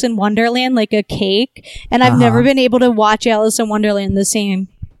Alice in Wonderland like a cake, and I've never been able to watch Alice in Wonderland the same.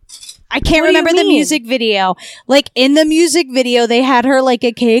 I can't What do you remember the mean? music video. Like, in the music video, they had her like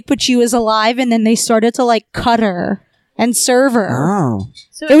a cake, but she was alive, and then they started to like cut her and serve her. Oh.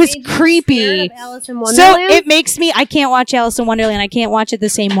 So It was made you creepy. scared of Alice in So Wonderland? it makes me, I can't watch Alice in Wonderland. I can't watch it the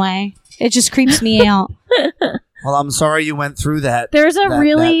same way. It just creeps me out. Well, I'm sorry you went through that. There's a that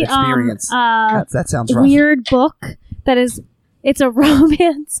really experience. that sounds rough. weird book that is it's a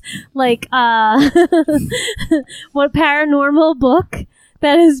romance like what paranormal book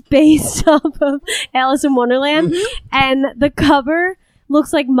that is based off of Alice in Wonderland, Mm-hmm. and the cover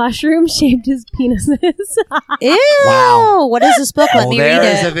looks like mushrooms shaped as penises. Ew. Wow. What is this book? Let Well, me there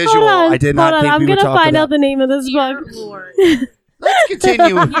read is a it. visual. I did not hold think on. we I'm would gonna talk find about. out the name of this book. Lord. Let's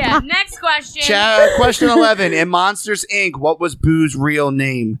continue. Yeah, next question. Question 11. In Monsters, Inc., what was Boo's real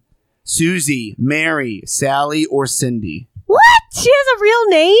name? Susie, Mary, Sally, or Cindy? What? She has a real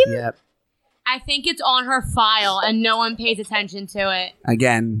name? Yep. I think it's on her file and no one pays attention to it.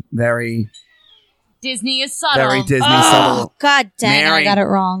 Again, very, Disney is subtle. very Disney Oh, subtle. God dang, Mary. I got it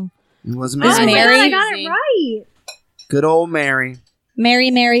wrong. It was Is Oh my Mary. Mary? God, I got it Easy. right. Good old Mary.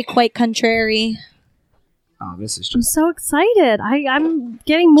 Mary, quite contrary. Oh, this is I'm just. so excited. I'm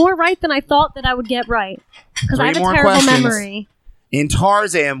getting more right than I thought that I would get right. Because I have a Three more terrible questions. memory. In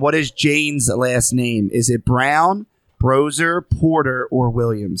Tarzan, what is Jane's last name? Is it Brown, Broser, Porter, or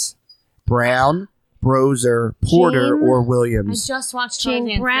Williams? Brown, Broser, Porter, Jane- or I Williams? just watched Jane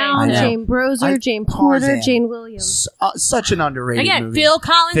Tarzan Brown, I know. Jane Broser, I- Jane Porter, Tarzan. Jane Williams. Such an underrated Again, movie. Phil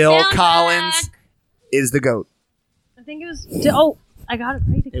Collins. Phil soundtrack. Collins is the GOAT. I think it was. Oh, I got it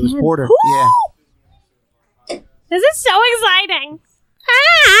right again. It was Porter. Woo! Yeah. This is so exciting.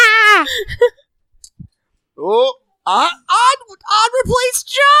 Ah! Oh, on replace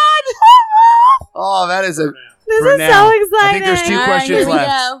John. Oh, that is a. This for is now. so I exciting. think there's two All right, questions here we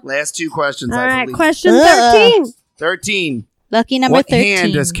left. go. Last two questions. All I right, believe. question Ugh. 13. 13. Lucky number What 13.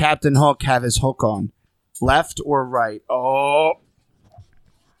 hand does Captain Hook have his hook on? Left or right? Oh,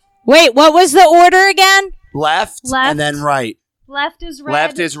 Wait, what was the order again? left, Left. and then right. Left is red.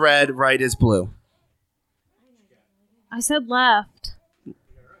 Left is red, right is blue. I said left.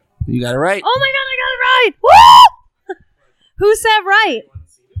 You got it right. Oh my god, I got it right. Woo! Who said right?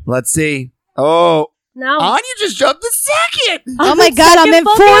 Let's see. Oh, No. Anya just jumped a second. Oh my God, I'm in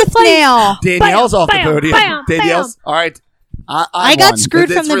fucking fourth place. now. Danielle's off the bam, podium. bam, Danielle's all right. I got won. screwed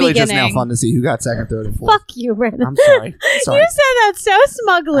It's from the really just now beginning. fun to see who got second, third, and fourth. Fuck you, Brandon. I'm sorry. Sorry. You said that so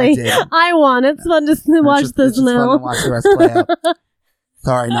smugly. I did. I won. It's fun to watch It's this just fun to now. watch the rest play out.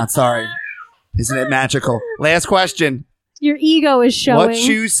 Sorry, not sorry. Isn't it magical? Last question. Your ego is showing. What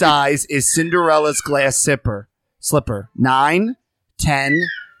shoe size is Cinderella's glass slipper? 9, 10,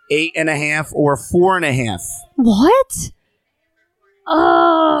 8.5, or 4.5? What?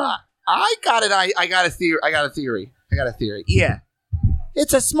 I got it. I got a theory. Yeah.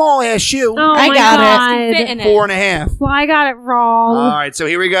 It's a small ass shoe. Oh I my got it. God. Fit in it. 4.5. Well, I got it wrong. All right, so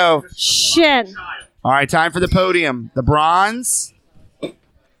here we go. Shit. All right, time for the podium. The bronze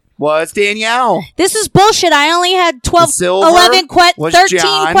was Danielle. This is bullshit. I only had 12, The silver 11, was 13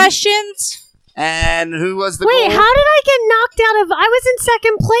 John. questions. And who was the Wait, gold? how did I get knocked out of... I was in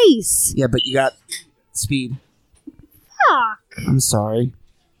second place. Yeah, but you got speed. Fuck. I'm sorry.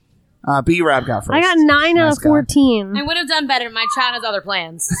 B-Rab got first. I got 9 out Nice of guy. 14. I would have done better. My child has other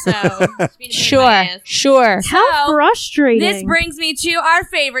plans. So, Sure. How So, frustrating. this brings me to our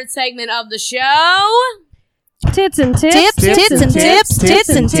favorite segment of the show. Tits and tips. Tits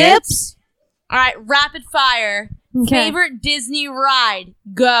and tips. All right, rapid fire. Okay. Favorite Disney ride?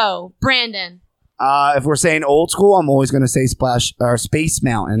 Go. Brandon. If we're saying old school, I'm always going to say Space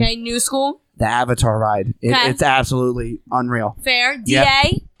Mountain. Okay, new school. The Avatar ride. Okay. It's absolutely unreal. Fair. DA.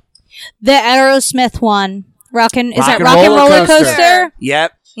 Yep. The Aerosmith one. Rock and Rock Roller Coaster?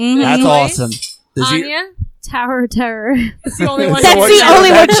 Yep. Mhm. That's Joyce? awesome. Does he- Anya. Tower of Terror. That's the only one. That's what the you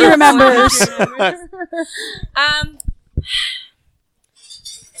only one she remember. remembers.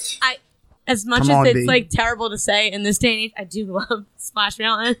 As much Come as on, it's B. like terrible to say in this day and age, I do love Splash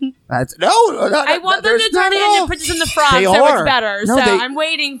Mountain. That's no. I want them to turn it into Princess and the Frog, They so are. it's better. No, so they- I'm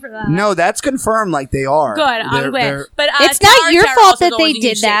waiting for that. No, that's confirmed. Like they are. Good, I'm glad. they're- But It's Tower not your Terror fault also that is they always a did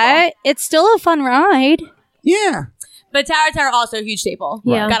huge that. staple. It's still a fun ride. Yeah. But Tower Terror also a huge staple.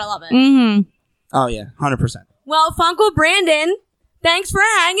 Yeah. Gotta love it. Mm-hmm. Oh yeah. 100%. Well, Funko Brandon, thanks for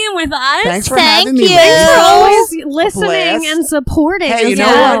hanging with us. Thanks for Thank having me. you. ladies. Thanks for always blast. listening and supporting. Hey, you as know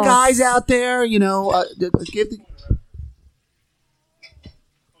well. what, guys out there? You know, give the.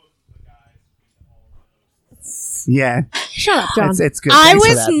 Yeah, Shut up, John. it's good. I Thanks for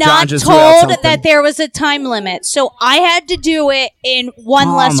was that. John not just threw out told something. that there was a time limit, so I had to do it in one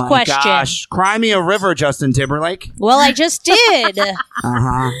Oh less my question. Gosh, cry me a river, Justin Timberlake. Well, I just did.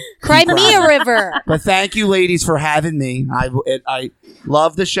 Uh-huh. Cry me a river. But thank you, ladies, for having me. I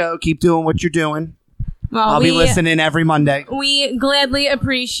love the show. Keep doing what you're doing. Well, I'll be listening every Monday, We gladly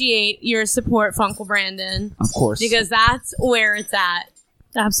appreciate your support, Funko Brandon, of course. because that's where it's at.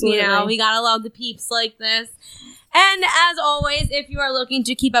 Absolutely. You know, we gotta love the peeps like this. And as always, if you are looking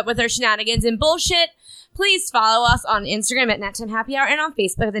to keep up with our shenanigans and bullshit, please follow us on Instagram at Naptime Happy Hour and on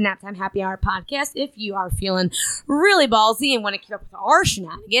Facebook at the Naptime Happy Hour Podcast. If you are feeling really ballsy and want to keep up with our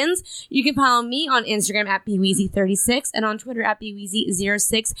shenanigans, you can follow me on Instagram at BWeezy36 and on Twitter at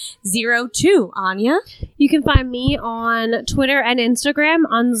BWeezy0602. Anya? You can find me on Twitter and Instagram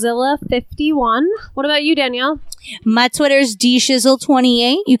on Zilla51. What about you, Danielle? My Twitter's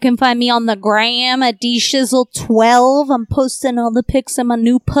DShizzle28. You can find me on the gram at DShizzle12. I'm posting all the pics of my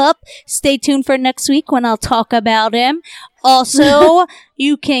new pup. Stay tuned for next week when I'll talk about him. Also,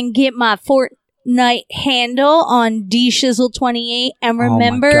 you can get my Fortnite handle on DShizzle28. And Oh my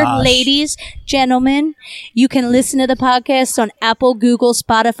remember, gosh. ladies, gentlemen, you can listen to the podcast on Apple, Google,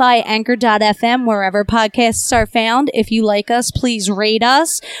 Spotify, Anchor.fm, wherever podcasts are found. If you like us, please rate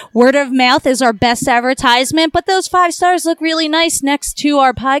us. Word of mouth is our best advertisement, but those 5 stars look really nice next to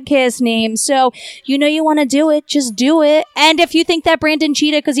our podcast name. So, you know you want to do it, just do it. And if you think that Brandon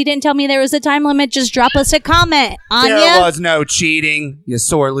cheated because he didn't tell me there was a time limit, just drop us a comment. There Anya? was no cheating, you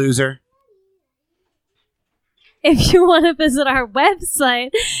sore loser. If you want to visit our website,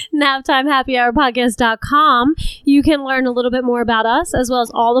 naptimehappyhourpodcast.com, you can learn a little bit more about us as well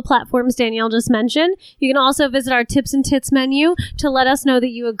as all the platforms Danielle just mentioned. You can also visit our tips and tits menu to let us know that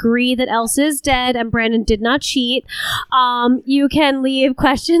you agree that Elsa is dead and Brandon did not cheat. You can leave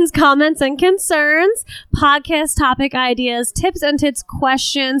questions, comments, and concerns, podcast topic ideas, tips and tits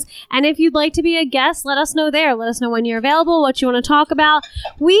questions. And if you'd like to be a guest, let us know there. Let us know when you're available, what you want to talk about.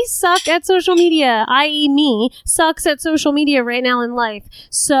 We suck at social media, i.e. me, sucks at social media right now in life.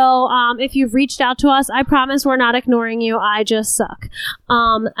 So if you've reached out to us, I promise we're not ignoring you. I just suck.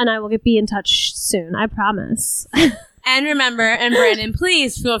 And I will be in touch soon. I promise. And remember, and Brandon,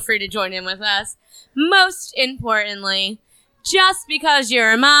 please feel free to join in with us. Most importantly, just because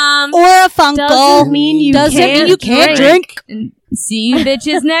you're a mom, Or a Funko. Doesn't mean you can't drink. and see you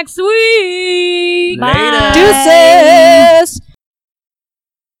bitches next week. Bye. Deuces.